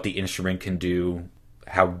 what the instrument can do,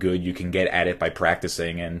 how good you can get at it by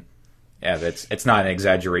practicing. And it's not an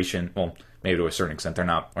exaggeration. Well, maybe to a certain extent, they're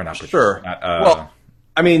not. Sure. Well,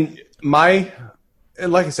 I mean, like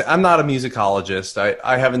I said, I'm not a musicologist.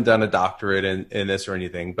 I haven't done a doctorate in this or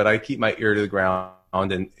anything, but I keep my ear to the ground.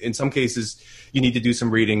 And in some cases, you need to do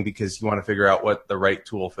some reading because you want to figure out what the right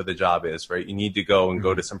tool for the job is, right? You need to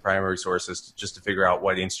go to some primary sources just to figure out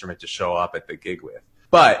what instrument to show up at the gig with.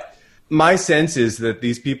 But my sense is that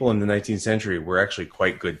these people in the 19th century were actually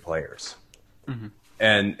quite good players.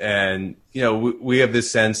 And we have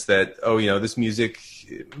this sense that, this music,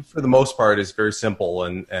 for the most part, is very simple.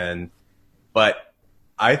 But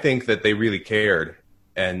I think that they really cared,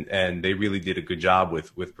 and they really did a good job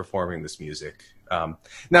with performing this music.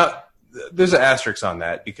 Now, there's an asterisk on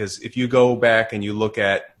that, because if you go back and you look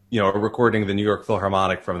at, a recording of the New York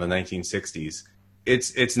Philharmonic from the 1960s,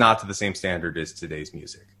 it's not to the same standard as today's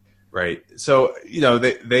music, right? So,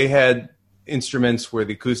 they had instruments where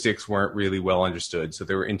the acoustics weren't really well understood, so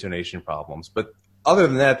there were intonation problems. But other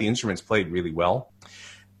than that, the instruments played really well.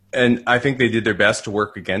 And I think they did their best to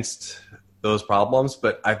work against those problems,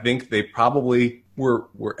 but I think they probably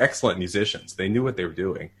were excellent musicians. They knew what they were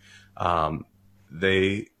doing.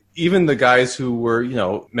 Even the guys who were,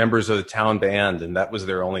 members of the town band, and that was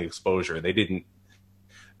their only exposure, they didn't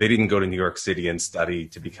go to New York City and study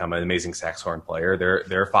to become an amazing saxophone player.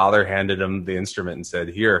 Their father handed them the instrument and said,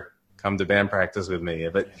 "Here, come to band practice with me."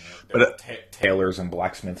 But tailors and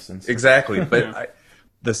blacksmiths and stuff. Exactly. But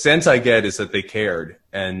the sense I get is that they cared,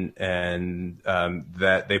 and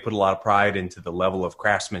that they put a lot of pride into the level of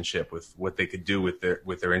craftsmanship with what they could do with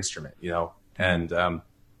their instrument, and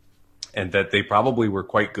that they probably were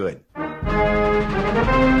quite good.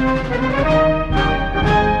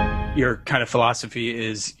 your kind of philosophy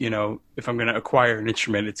is, if I'm going to acquire an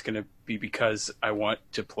instrument, it's going to be because I want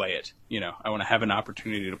to play it. I want to have an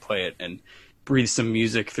opportunity to play it and breathe some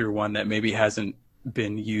music through one that maybe hasn't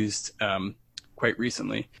been used quite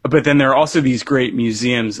recently. But then there are also these great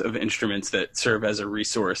museums of instruments that serve as a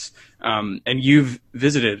resource. And you've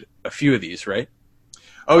visited a few of these, right?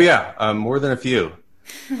 Oh, yeah, more than a few.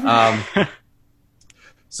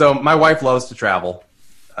 So my wife loves to travel,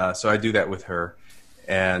 so I do that with her.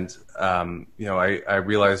 And, I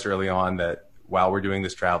realized early on that while we're doing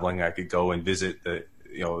this traveling, I could go and visit the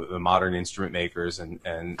modern instrument makers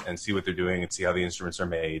and see what they're doing and see how the instruments are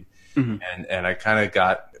made. Mm-hmm. And I kind of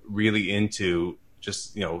got really into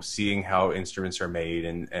just, seeing how instruments are made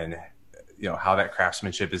and how that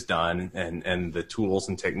craftsmanship is done and the tools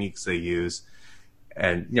and techniques they use.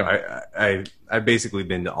 And, I've basically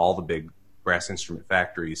been to all the big brass instrument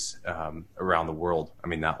factories around the world. I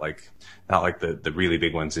mean, not like the really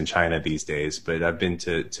big ones in China these days, but I've been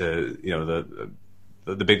to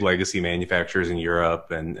the big legacy manufacturers in Europe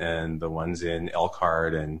and the ones in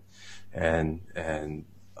Elkhart and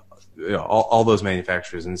all those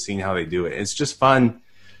manufacturers and seeing how they do it. It's just fun,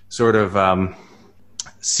 sort of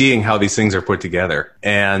seeing how these things are put together.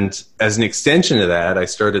 And as an extension of that, I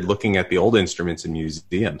started looking at the old instruments in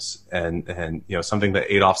museums and something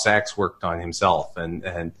that Adolph Sachs worked on himself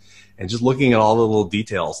and just looking at all the little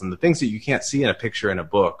details and the things that you can't see in a picture in a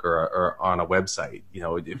book or on a website.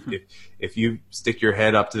 If you stick your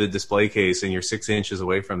head up to the display case and you're 6 inches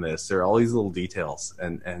away from this, there are all these little details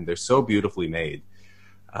and they're so beautifully made.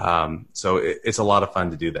 So it's a lot of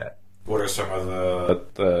fun to do that. What are some of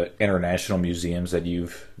the international museums that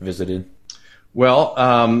you've visited? Well,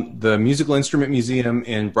 the Musical Instrument Museum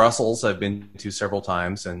in Brussels I've been to several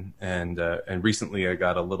times, and recently I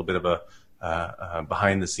got a little bit of a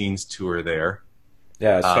behind the scenes tour there.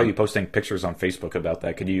 Yeah, I saw you posting pictures on Facebook about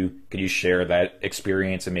that. Could you share that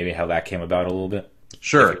experience and maybe how that came about a little bit?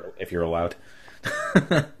 Sure, if you're allowed.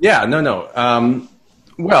 Yeah, no.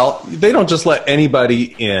 Well, they don't just let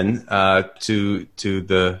anybody in to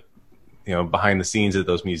the behind the scenes at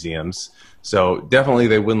those museums. So definitely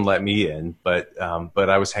they wouldn't let me in, but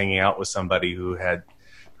I was hanging out with somebody who had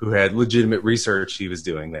legitimate research he was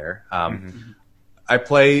doing there. I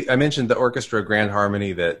mentioned the orchestra Grand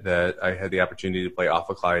Harmony that I had the opportunity to play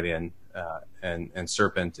Ophicleide in, and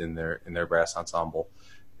Serpent in their brass ensemble.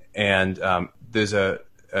 And there's a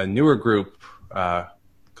newer group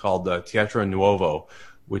called Teatro Nuovo,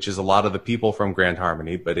 which is a lot of the people from Grand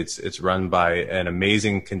Harmony, but it's run by an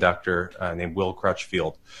amazing conductor named Will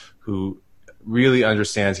Crutchfield, who really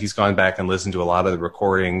understands. He's gone back and listened to a lot of the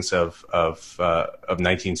recordings of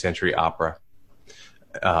 19th century opera,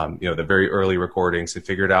 the very early recordings, and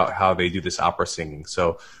figured out how they do this opera singing.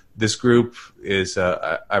 So this group is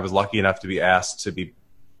I was lucky enough to be asked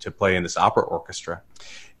to play in this opera orchestra,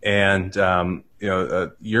 and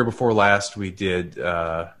year before last we did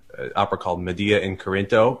an opera called Medea in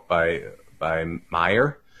Corinto by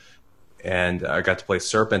Meyer, and I got to play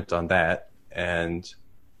Serpent on that. And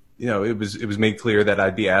it was made clear that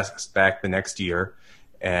I'd be asked back the next year,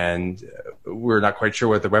 and we're not quite sure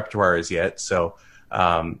what the repertoire is yet. So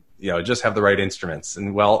just have the right instruments.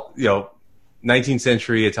 And 19th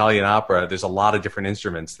century Italian opera, there's a lot of different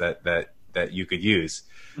instruments that you could use.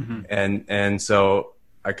 Mm-hmm. And so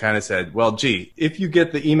I kind of said, well, gee, if you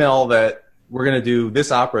get the email that we're going to do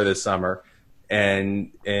this opera this summer,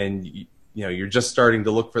 and you're just starting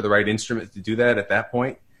to look for the right instrument to do that at that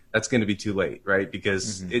point, that's going to be too late, right?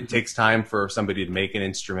 Because it takes time for somebody to make an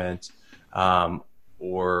instrument,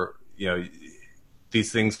 or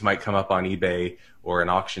these things might come up on eBay or an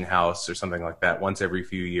auction house or something like that once every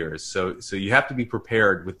few years. So you have to be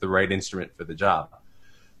prepared with the right instrument for the job.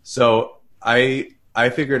 So I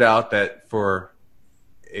figured out that for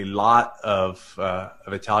a lot of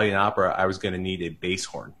Italian opera, I was going to need a bass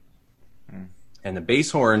horn. And the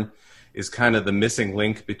bass horn is kind of the missing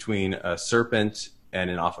link between a Serpent and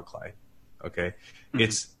an Ophicleide. Okay,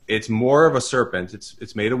 it's more of a Serpent.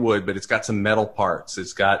 It's made of wood, but it's got some metal parts.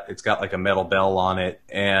 It's got like a metal bell on it,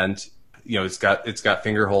 and it's got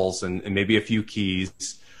finger holes and maybe a few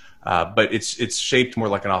keys. But it's shaped more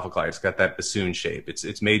like an Ophicleide. It's got that bassoon shape.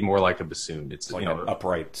 It's made more like a bassoon. It's like an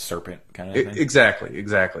upright serpent kind of thing.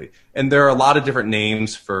 Exactly. And there are a lot of different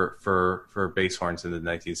names for bass horns in the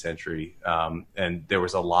 19th century. And there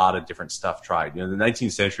was a lot of different stuff tried. The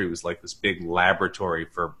 19th century was like this big laboratory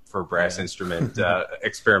for brass instrument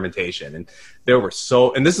experimentation. And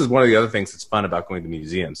and this is one of the other things that's fun about going to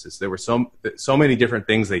museums, is there were so many different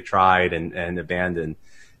things they tried and abandoned,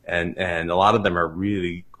 and a lot of them are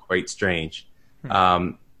really quite strange.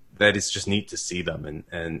 That it's just neat to see them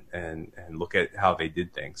and look at how they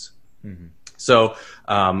did things. So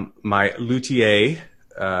my luthier,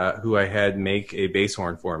 who I had make a bass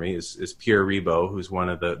horn for me, is Pierre Ribot, who's one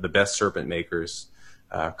of the best serpent makers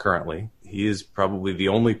currently. He is probably the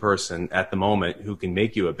only person at the moment who can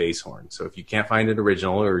make you a bass horn. So if you can't find an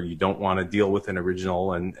original, or you don't want to deal with an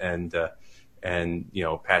original and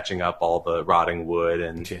patching up all the rotting wood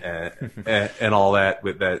and all that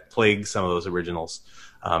that plagues some of those originals,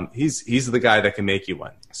 he's the guy that can make you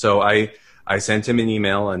one. So I sent him an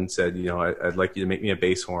email and said, I'd like you to make me a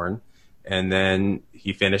bass horn. And then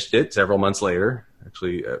he finished it several months later.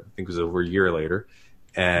 Actually, I think it was over a year later.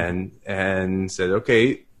 And said,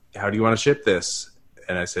 okay, how do you want to ship this?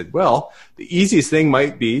 And I said, well, the easiest thing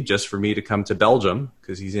might be just for me to come to Belgium,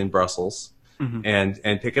 because he's in Brussels,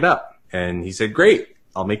 and pick it up. And he said, great,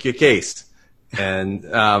 I'll make you a case. And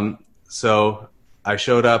so I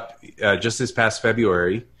showed up just this past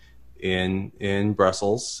February in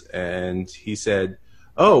Brussels, and he said,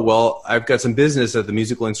 oh, well, I've got some business at the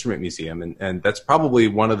Musical Instrument Museum, and that's probably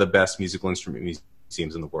one of the best musical instrument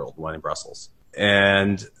museums in the world, one in Brussels.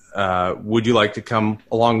 And would you like to come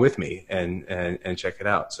along with me and check it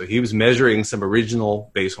out? So he was measuring some original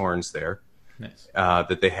bass horns there. Nice.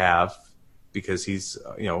 That they have, because he's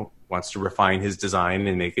wants to refine his design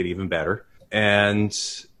and make it even better. And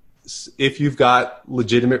if you've got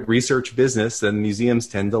legitimate research business, then museums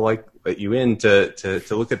tend to let you in to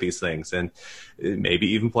look at these things and maybe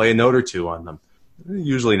even play a note or two on them.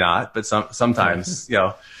 Usually not, but sometimes.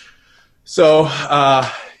 So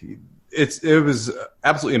it was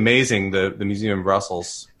absolutely amazing. The museum in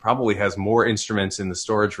Brussels probably has more instruments in the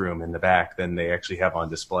storage room in the back than they actually have on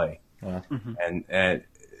display. Wow. And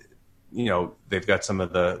they've got some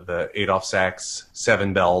of the Adolphe Sax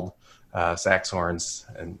 7-belled sax horns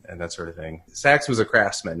and that sort of thing. Sax was a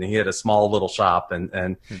craftsman, and he had a small little shop,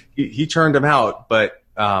 and he turned them out, but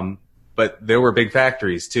there were big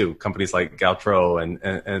factories too, companies like Gautreaux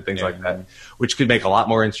and things like that, which could make a lot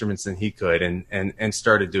more instruments than he could, and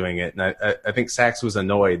started doing it. And I think Sax was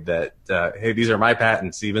annoyed that hey, these are my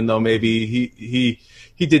patents, even though maybe he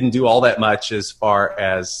didn't do all that much as far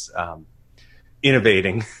as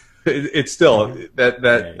innovating. It's still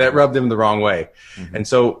that rubbed him the wrong way. And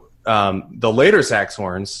so the later sax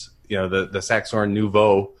horns, the sax horn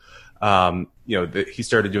nouveau, he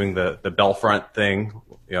started doing the bell front thing,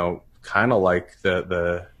 kind of like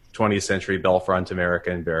the 20th century bell front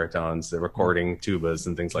American baritones, the recording tubas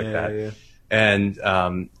and things like that. Yeah.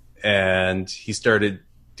 And he started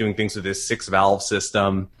doing things with this 6-valve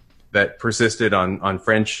system that persisted on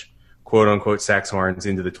French quote unquote sax horns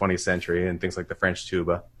into the 20th century, and things like the French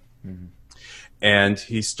tuba. And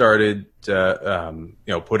he started,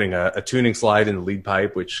 putting a tuning slide in the lead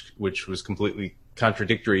pipe, which was completely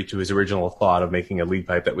contradictory to his original thought of making a lead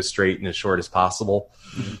pipe that was straight and as short as possible.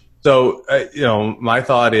 So, my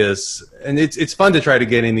thought is, and it's fun to try to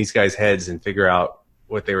get in these guys' heads and figure out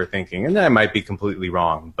what they were thinking, and I might be completely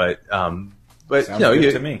wrong, but sounds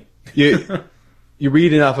good to me. you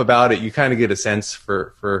read enough about it, you kind of get a sense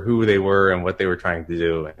for who they were and what they were trying to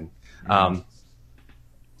do, and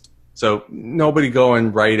so nobody go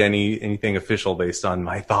and write anything official based on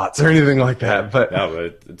my thoughts or anything like that. But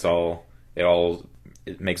no, but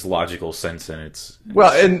it makes logical sense, and it's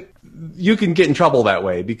well, and you can get in trouble that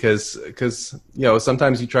way because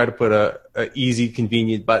sometimes you try to put a easy,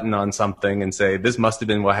 convenient button on something and say this must have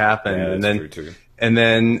been what happened, and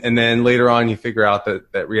then later on you figure out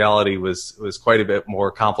that reality was quite a bit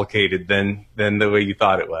more complicated than the way you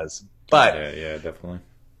thought it was. But yeah, definitely.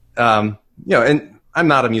 And I'm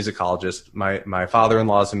not a musicologist. My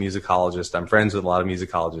father-in-law is a musicologist. I'm friends with a lot of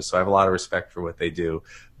musicologists, so I have a lot of respect for what they do.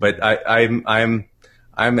 But I'm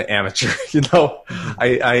an amateur,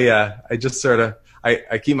 I just sort of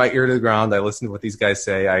I keep my ear to the ground. I listen to what these guys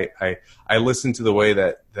say. I listen to the way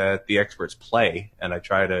that the experts play, and I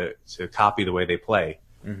try to copy the way they play.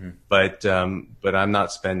 But I'm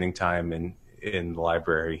not spending time in the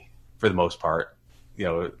library for the most part,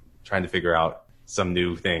 trying to figure out some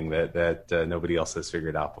new thing that nobody else has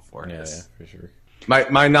figured out before. Yeah, for sure.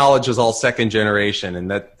 My knowledge is all second generation,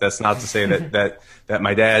 and that's not to say that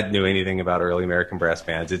my dad knew anything about early American brass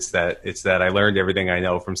bands. It's that I learned everything I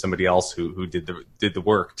know from somebody else who did the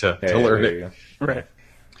work to learn it. Right.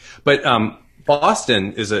 But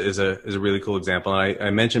Boston is a really cool example. And I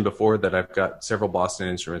mentioned before that I've got several Boston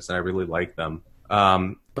instruments and I really like them.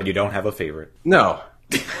 But you don't have a favorite. No.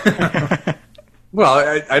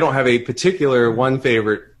 Well, I don't have a particular one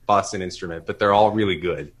favorite Boston instrument, but they're all really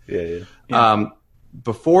good. Yeah.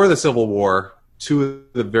 Before the Civil War, two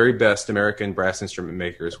of the very best American brass instrument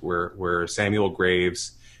makers were Samuel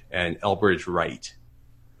Graves and Elbridge Wright,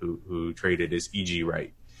 who traded as E.G.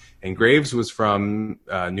 Wright. And Graves was from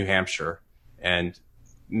New Hampshire and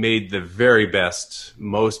made the very best,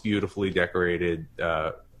 most beautifully decorated,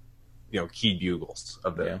 keyed bugles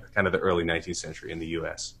of the kind of the early 19th century in the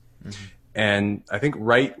U.S. Mm-hmm. And I think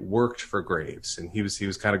Wright worked for Graves, and he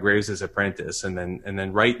was kind of Graves' apprentice, and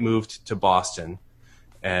then Wright moved to Boston,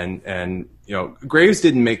 and Graves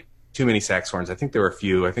didn't make too many saxhorns. I think there were a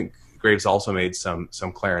few. I think Graves also made some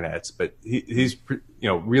clarinets, but he's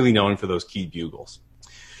really known for those keyed bugles.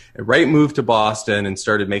 And Wright moved to Boston and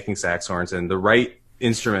started making saxhorns, and the Wright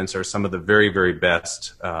instruments are some of the very, very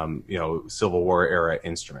best Civil War era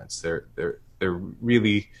instruments. They're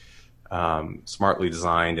really smartly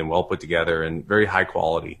designed and well put together and very high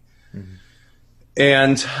quality. Mm-hmm.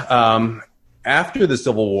 And after the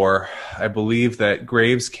Civil War, I believe that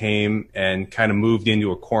Graves came and kind of moved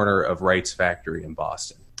into a corner of Wright's factory in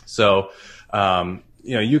Boston. So,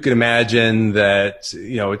 you can imagine that,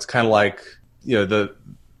 it's kind of like,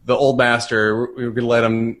 the old master, we're going to let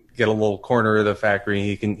him get a little corner of the factory.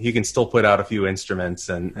 He can still put out a few instruments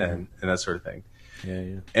and that sort of thing.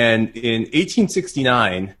 Yeah. And in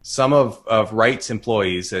 1869, some of Wright's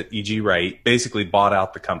employees at E.G. Wright basically bought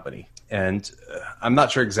out the company. And I'm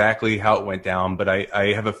not sure exactly how it went down, but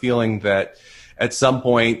I have a feeling that at some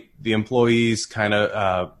point the employees kind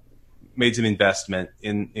of made some investment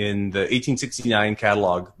in the 1869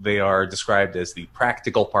 catalog. They are described as the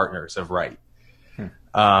practical partners of Wright.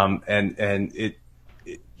 And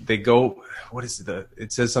they go,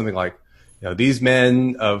 it says something like, these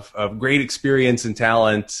men of great experience and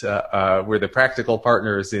talent were the practical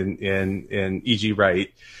partners in E.G.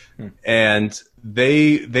 Wright, and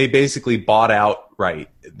they basically bought out Wright.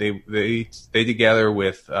 They together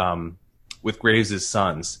with Graves'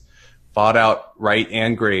 sons bought out Wright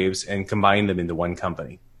and Graves and combined them into one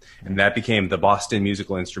company, and that became the Boston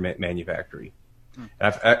Musical Instrument Manufactory. And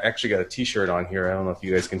I've actually got a T-shirt on here. I don't know if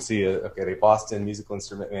you guys can see it. I've got a Boston Musical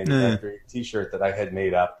Instrument Manufactory T-shirt that I had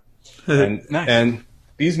made up. And nice. And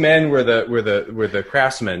these men were the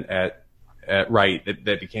craftsmen at Wright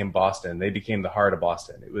that became Boston. They became the heart of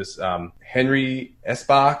Boston. It was Henry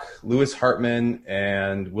Esbach, Louis Hartman,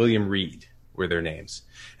 and William Reed were their names.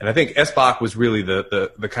 And I think Esbach was really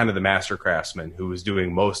the kind of the master craftsman who was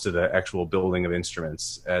doing most of the actual building of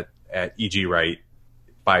instruments at E.G. Wright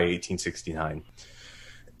by 1869.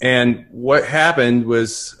 And what happened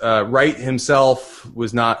was Wright himself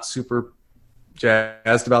was not super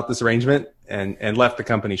jazzed about this arrangement and left the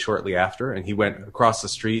company shortly after. And he went across the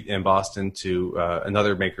street in Boston to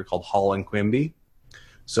another maker called Hall and Quimby,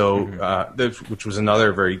 which was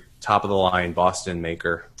another very top-of-the-line Boston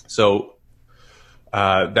maker. So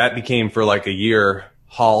that became for like a year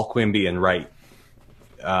Hall, Quimby, and Wright.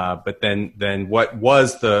 But then what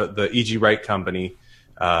was the E.G. Wright Company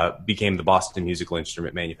became the Boston Musical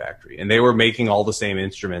Instrument Manufactory. And they were making all the same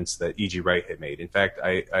instruments that E.G. Wright had made. In fact,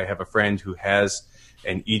 I have a friend who has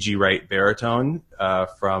an E.G. Wright baritone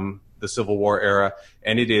from the Civil War era,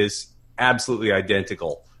 and it is absolutely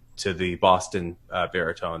identical to the Boston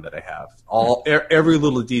baritone that I have. Every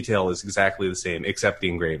little detail is exactly the same, except the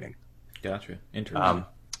engraving. Gotcha. Interesting.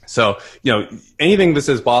 So, anything that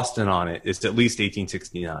says Boston on it is at least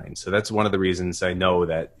 1869. So that's one of the reasons I know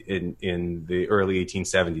that in the early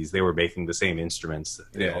 1870s they were making the same instruments,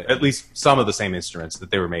 at least some of the same instruments that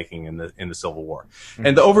they were making in the Civil War. Mm-hmm.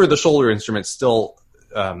 And the over-the-shoulder instruments still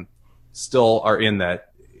are in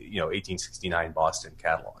that 1869 Boston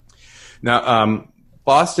catalog. Now,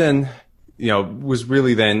 Boston, was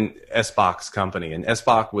really then Esbach's company, and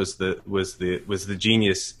Esbach was the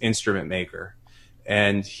genius instrument maker.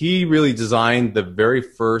 And he really designed the very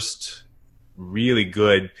first really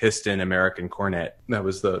good piston American cornet. That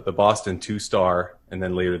was the Boston 2-star, and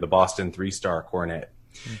then later the Boston 3-star cornet.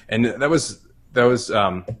 And that was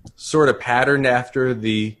sort of patterned after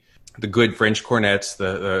the good French cornets,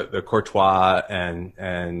 the Courtois and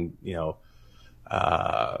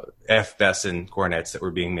F. Besson cornets that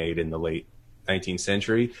were being made in the late 19th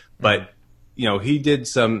century. But he did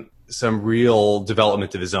some real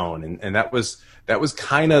development of his own, and that was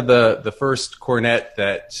kind of the first cornet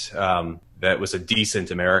that was a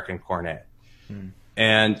decent American cornet.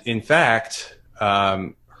 And in fact,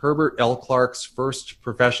 Herbert L. Clark's first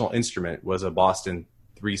professional instrument was a Boston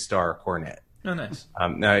 3-star cornet. Oh, nice.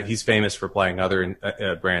 Now he's famous for playing other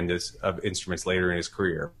brands of instruments later in his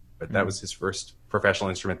career, but that was his first professional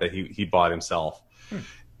instrument that he bought himself.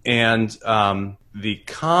 And the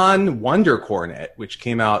Kahn Wonder Cornet, which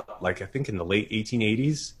came out I think in the late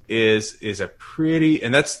 1880s, is a pretty,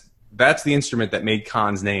 and that's the instrument that made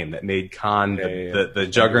Kahn's name, that made Kahn the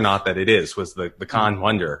juggernaut that it is, was the Kahn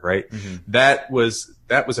Wonder, right? Mm-hmm. That was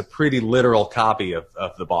a pretty literal copy of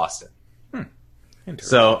the Boston.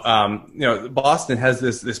 So, Boston has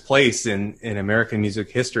this place in American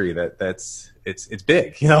music history that's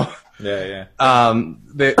big, Yeah.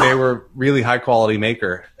 They were really high quality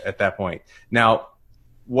maker at that point. Now,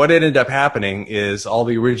 what ended up happening is all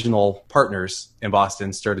the original partners in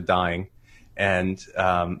Boston started dying, and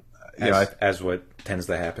as what tends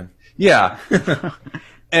to happen. Yeah.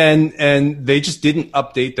 And they just didn't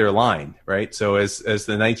update their line, right? So as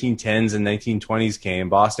the 1910s and 1920s came,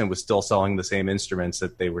 Boston was still selling the same instruments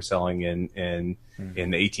that they were selling in the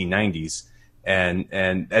 1890s,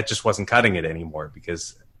 and that just wasn't cutting it anymore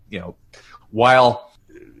because while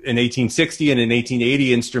an 1860 and an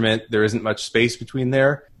 1880 instrument there isn't much space between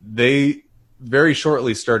there, they very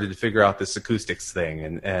shortly started to figure out this acoustics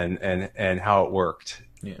thing and how it worked.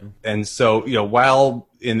 Yeah. And so while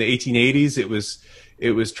in the 1880s it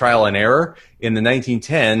was trial and error, in the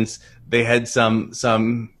 1910s they had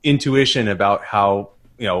some intuition about how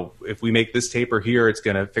if we make this taper here, it's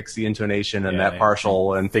going to fix the intonation and that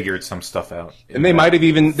partial, and figured some stuff out. And they might have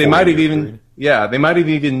even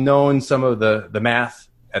known some of the math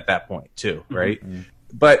at that point too, right? Mm-hmm.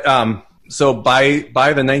 But so by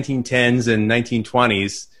the 1910s and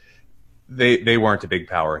 1920s, they weren't a big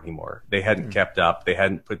power anymore. They hadn't kept up. They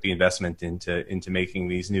hadn't put the investment into making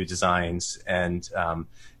these new designs, and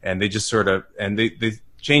they just sort of they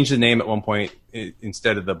changed the name at one point.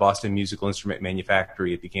 Instead of the Boston Musical Instrument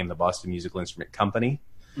Manufactory, it became the Boston Musical Instrument Company.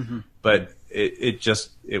 Mm-hmm. But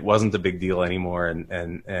it wasn't a big deal anymore,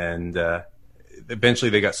 and eventually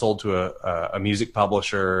they got sold to a music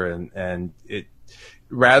publisher, and it,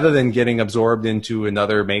 rather than getting absorbed into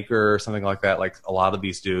another maker or something like that, like a lot of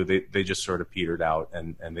these do, they just sort of petered out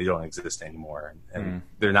and they don't exist anymore, and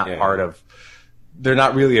they're not they're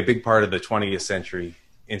not really a big part of the 20th century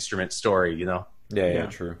instrument story, Yeah,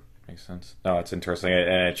 true. Makes sense. No, it's interesting,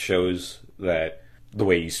 and it shows that the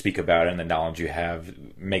way you speak about it and the knowledge you have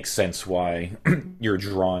makes sense why you're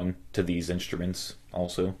drawn to these instruments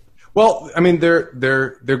also. Well, I mean, they're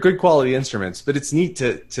good quality instruments, but it's neat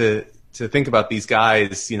to think about these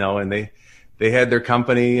guys, and they had their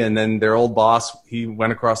company, and then their old boss, he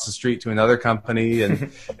went across the street to another company,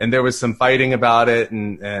 and and there was some fighting about it,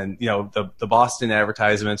 and the Boston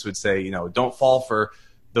advertisements would say, don't fall for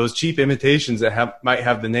those cheap imitations that might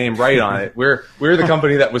have the name Wright on it. We're the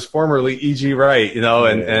company that was formerly E.G. Wright,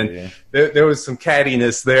 and there was some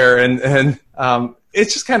cattiness there, and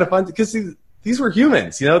it's just kind of fun because these were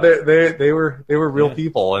humans, they were real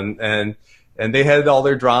people, and they had all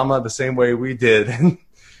their drama the same way we did. And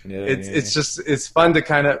it's fun to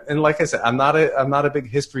kind of, and like I said, I'm not a big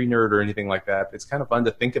history nerd or anything like that. It's kind of fun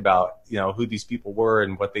to think about, who these people were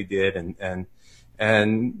and what they did, and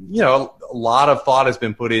a lot of thought has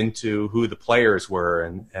been put into who the players were,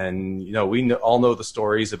 and we all know the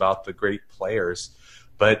stories about the great players,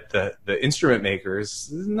 but the instrument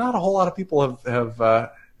makers, not a whole lot of people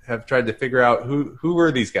have tried to figure out who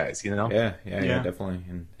were these guys, Yeah, definitely.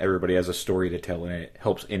 And everybody has a story to tell, and it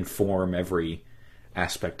helps inform every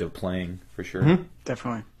aspect of playing, for sure. Mm-hmm.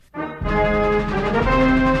 Definitely.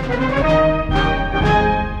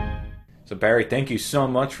 So Barry, thank you so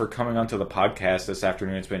much for coming onto the podcast this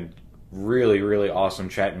afternoon. It's been really, really awesome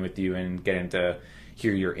chatting with you and getting to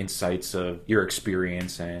hear your insights of your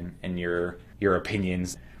experience and your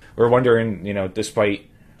opinions. We're wondering, despite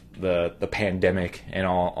the pandemic and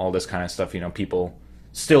all this kind of stuff, people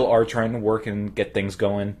still are trying to work and get things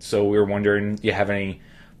going. So we were wondering, do you have any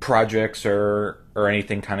projects or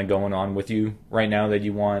anything kind of going on with you right now that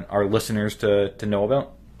you want our listeners to know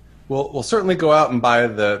about? We'll certainly go out and buy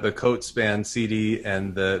the Coates Band CD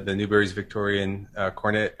and the Newberry's Victorian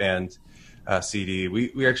Cornet Band CD.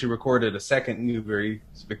 We actually recorded a second Newberry's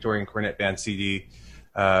Victorian Cornet Band CD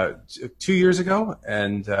 2 years ago,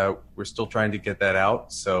 and we're still trying to get that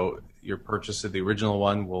out. So your purchase of the original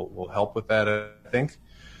one will help with that, I think.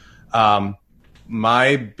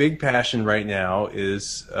 My big passion right now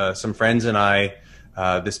is some friends and I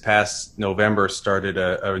this past November started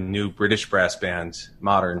a new British brass band,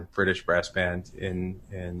 modern British brass band in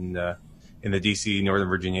the DC, Northern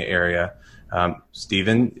Virginia area.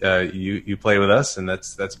 Stephen, you play with us, and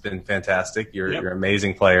that's been fantastic. You're an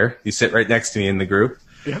amazing player. You sit right next to me in the group.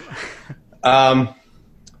 Yep.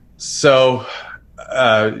 So,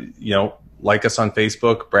 like us on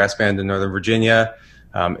Facebook, Brass Band in Northern Virginia.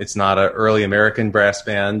 It's not an early American brass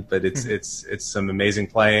band, but it's some amazing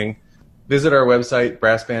playing. Visit our website,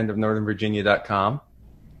 brassbandofnorthernvirginia.com.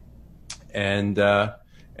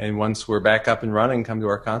 And once we're back up and running, come to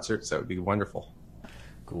our concerts. That would be wonderful.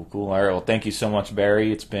 Cool. All right. Well, thank you so much,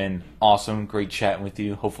 Barry. It's been awesome. Great chatting with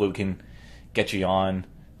you. Hopefully we can get you on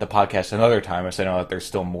the podcast another time. I know that there's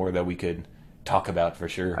still more that we could talk about for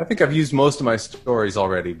sure. I think I've used most of my stories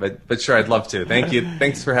already, but sure, I'd love to. Thank you.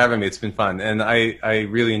 Thanks for having me. It's been fun. And I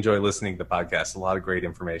really enjoy listening to the podcast. A lot of great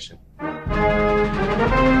information.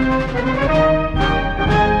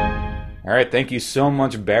 All right. Thank you so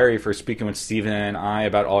much, Barry, for speaking with Stephen and I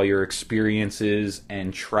about all your experiences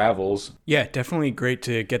and travels. Yeah, definitely great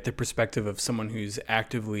to get the perspective of someone who's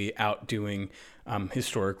actively out doing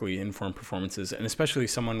historically informed performances, and especially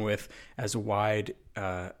someone with as wide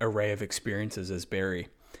array of experiences as Barry.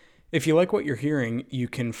 If you like what you're hearing, you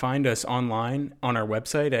can find us online on our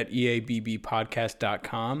website at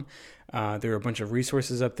eabbpodcast.com. There are a bunch of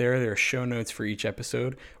resources up there. There are show notes for each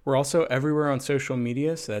episode. We're also everywhere on social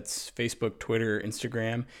media, so that's Facebook, Twitter,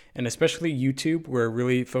 Instagram, and especially YouTube. We're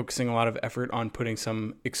really focusing a lot of effort on putting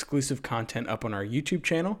some exclusive content up on our YouTube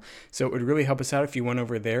channel, so it would really help us out if you went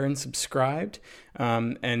over there and subscribed,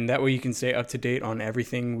 and that way you can stay up to date on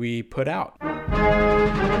everything we put out.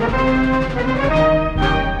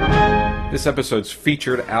 This episode's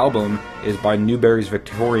featured album is by Newberry's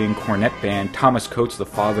Victorian Cornet band, Thomas Coates, the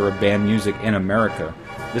father of band music in America.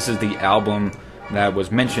 This is the album that was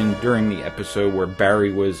mentioned during the episode where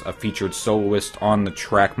Barry was a featured soloist on the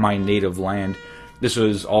track My Native Land. This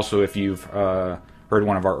was also, if you've heard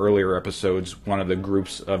one of our earlier episodes, one of the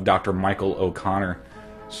groups of Dr. Michael O'Connor.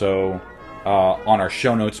 So on our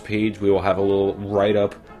show notes page, we will have a little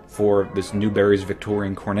write-up for this Newberry's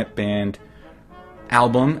Victorian Cornet band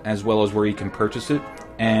album, as well as where you can purchase it.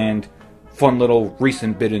 And fun little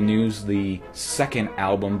recent bit of news, the second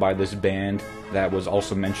album by this band that was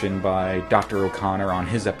also mentioned by Dr. O'Connor on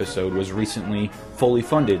his episode was recently fully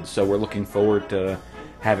funded, so we're looking forward to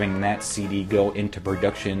having that CD go into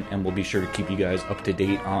production, and we'll be sure to keep you guys up to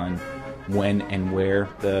date on when and where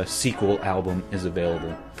the sequel album is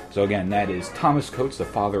available. So again, that is Thomas Coates, the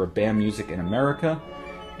father of band music in America.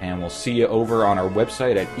 And we'll see you over on our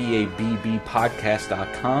website at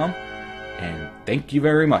eabbpodcast.com. And thank you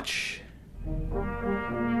very much.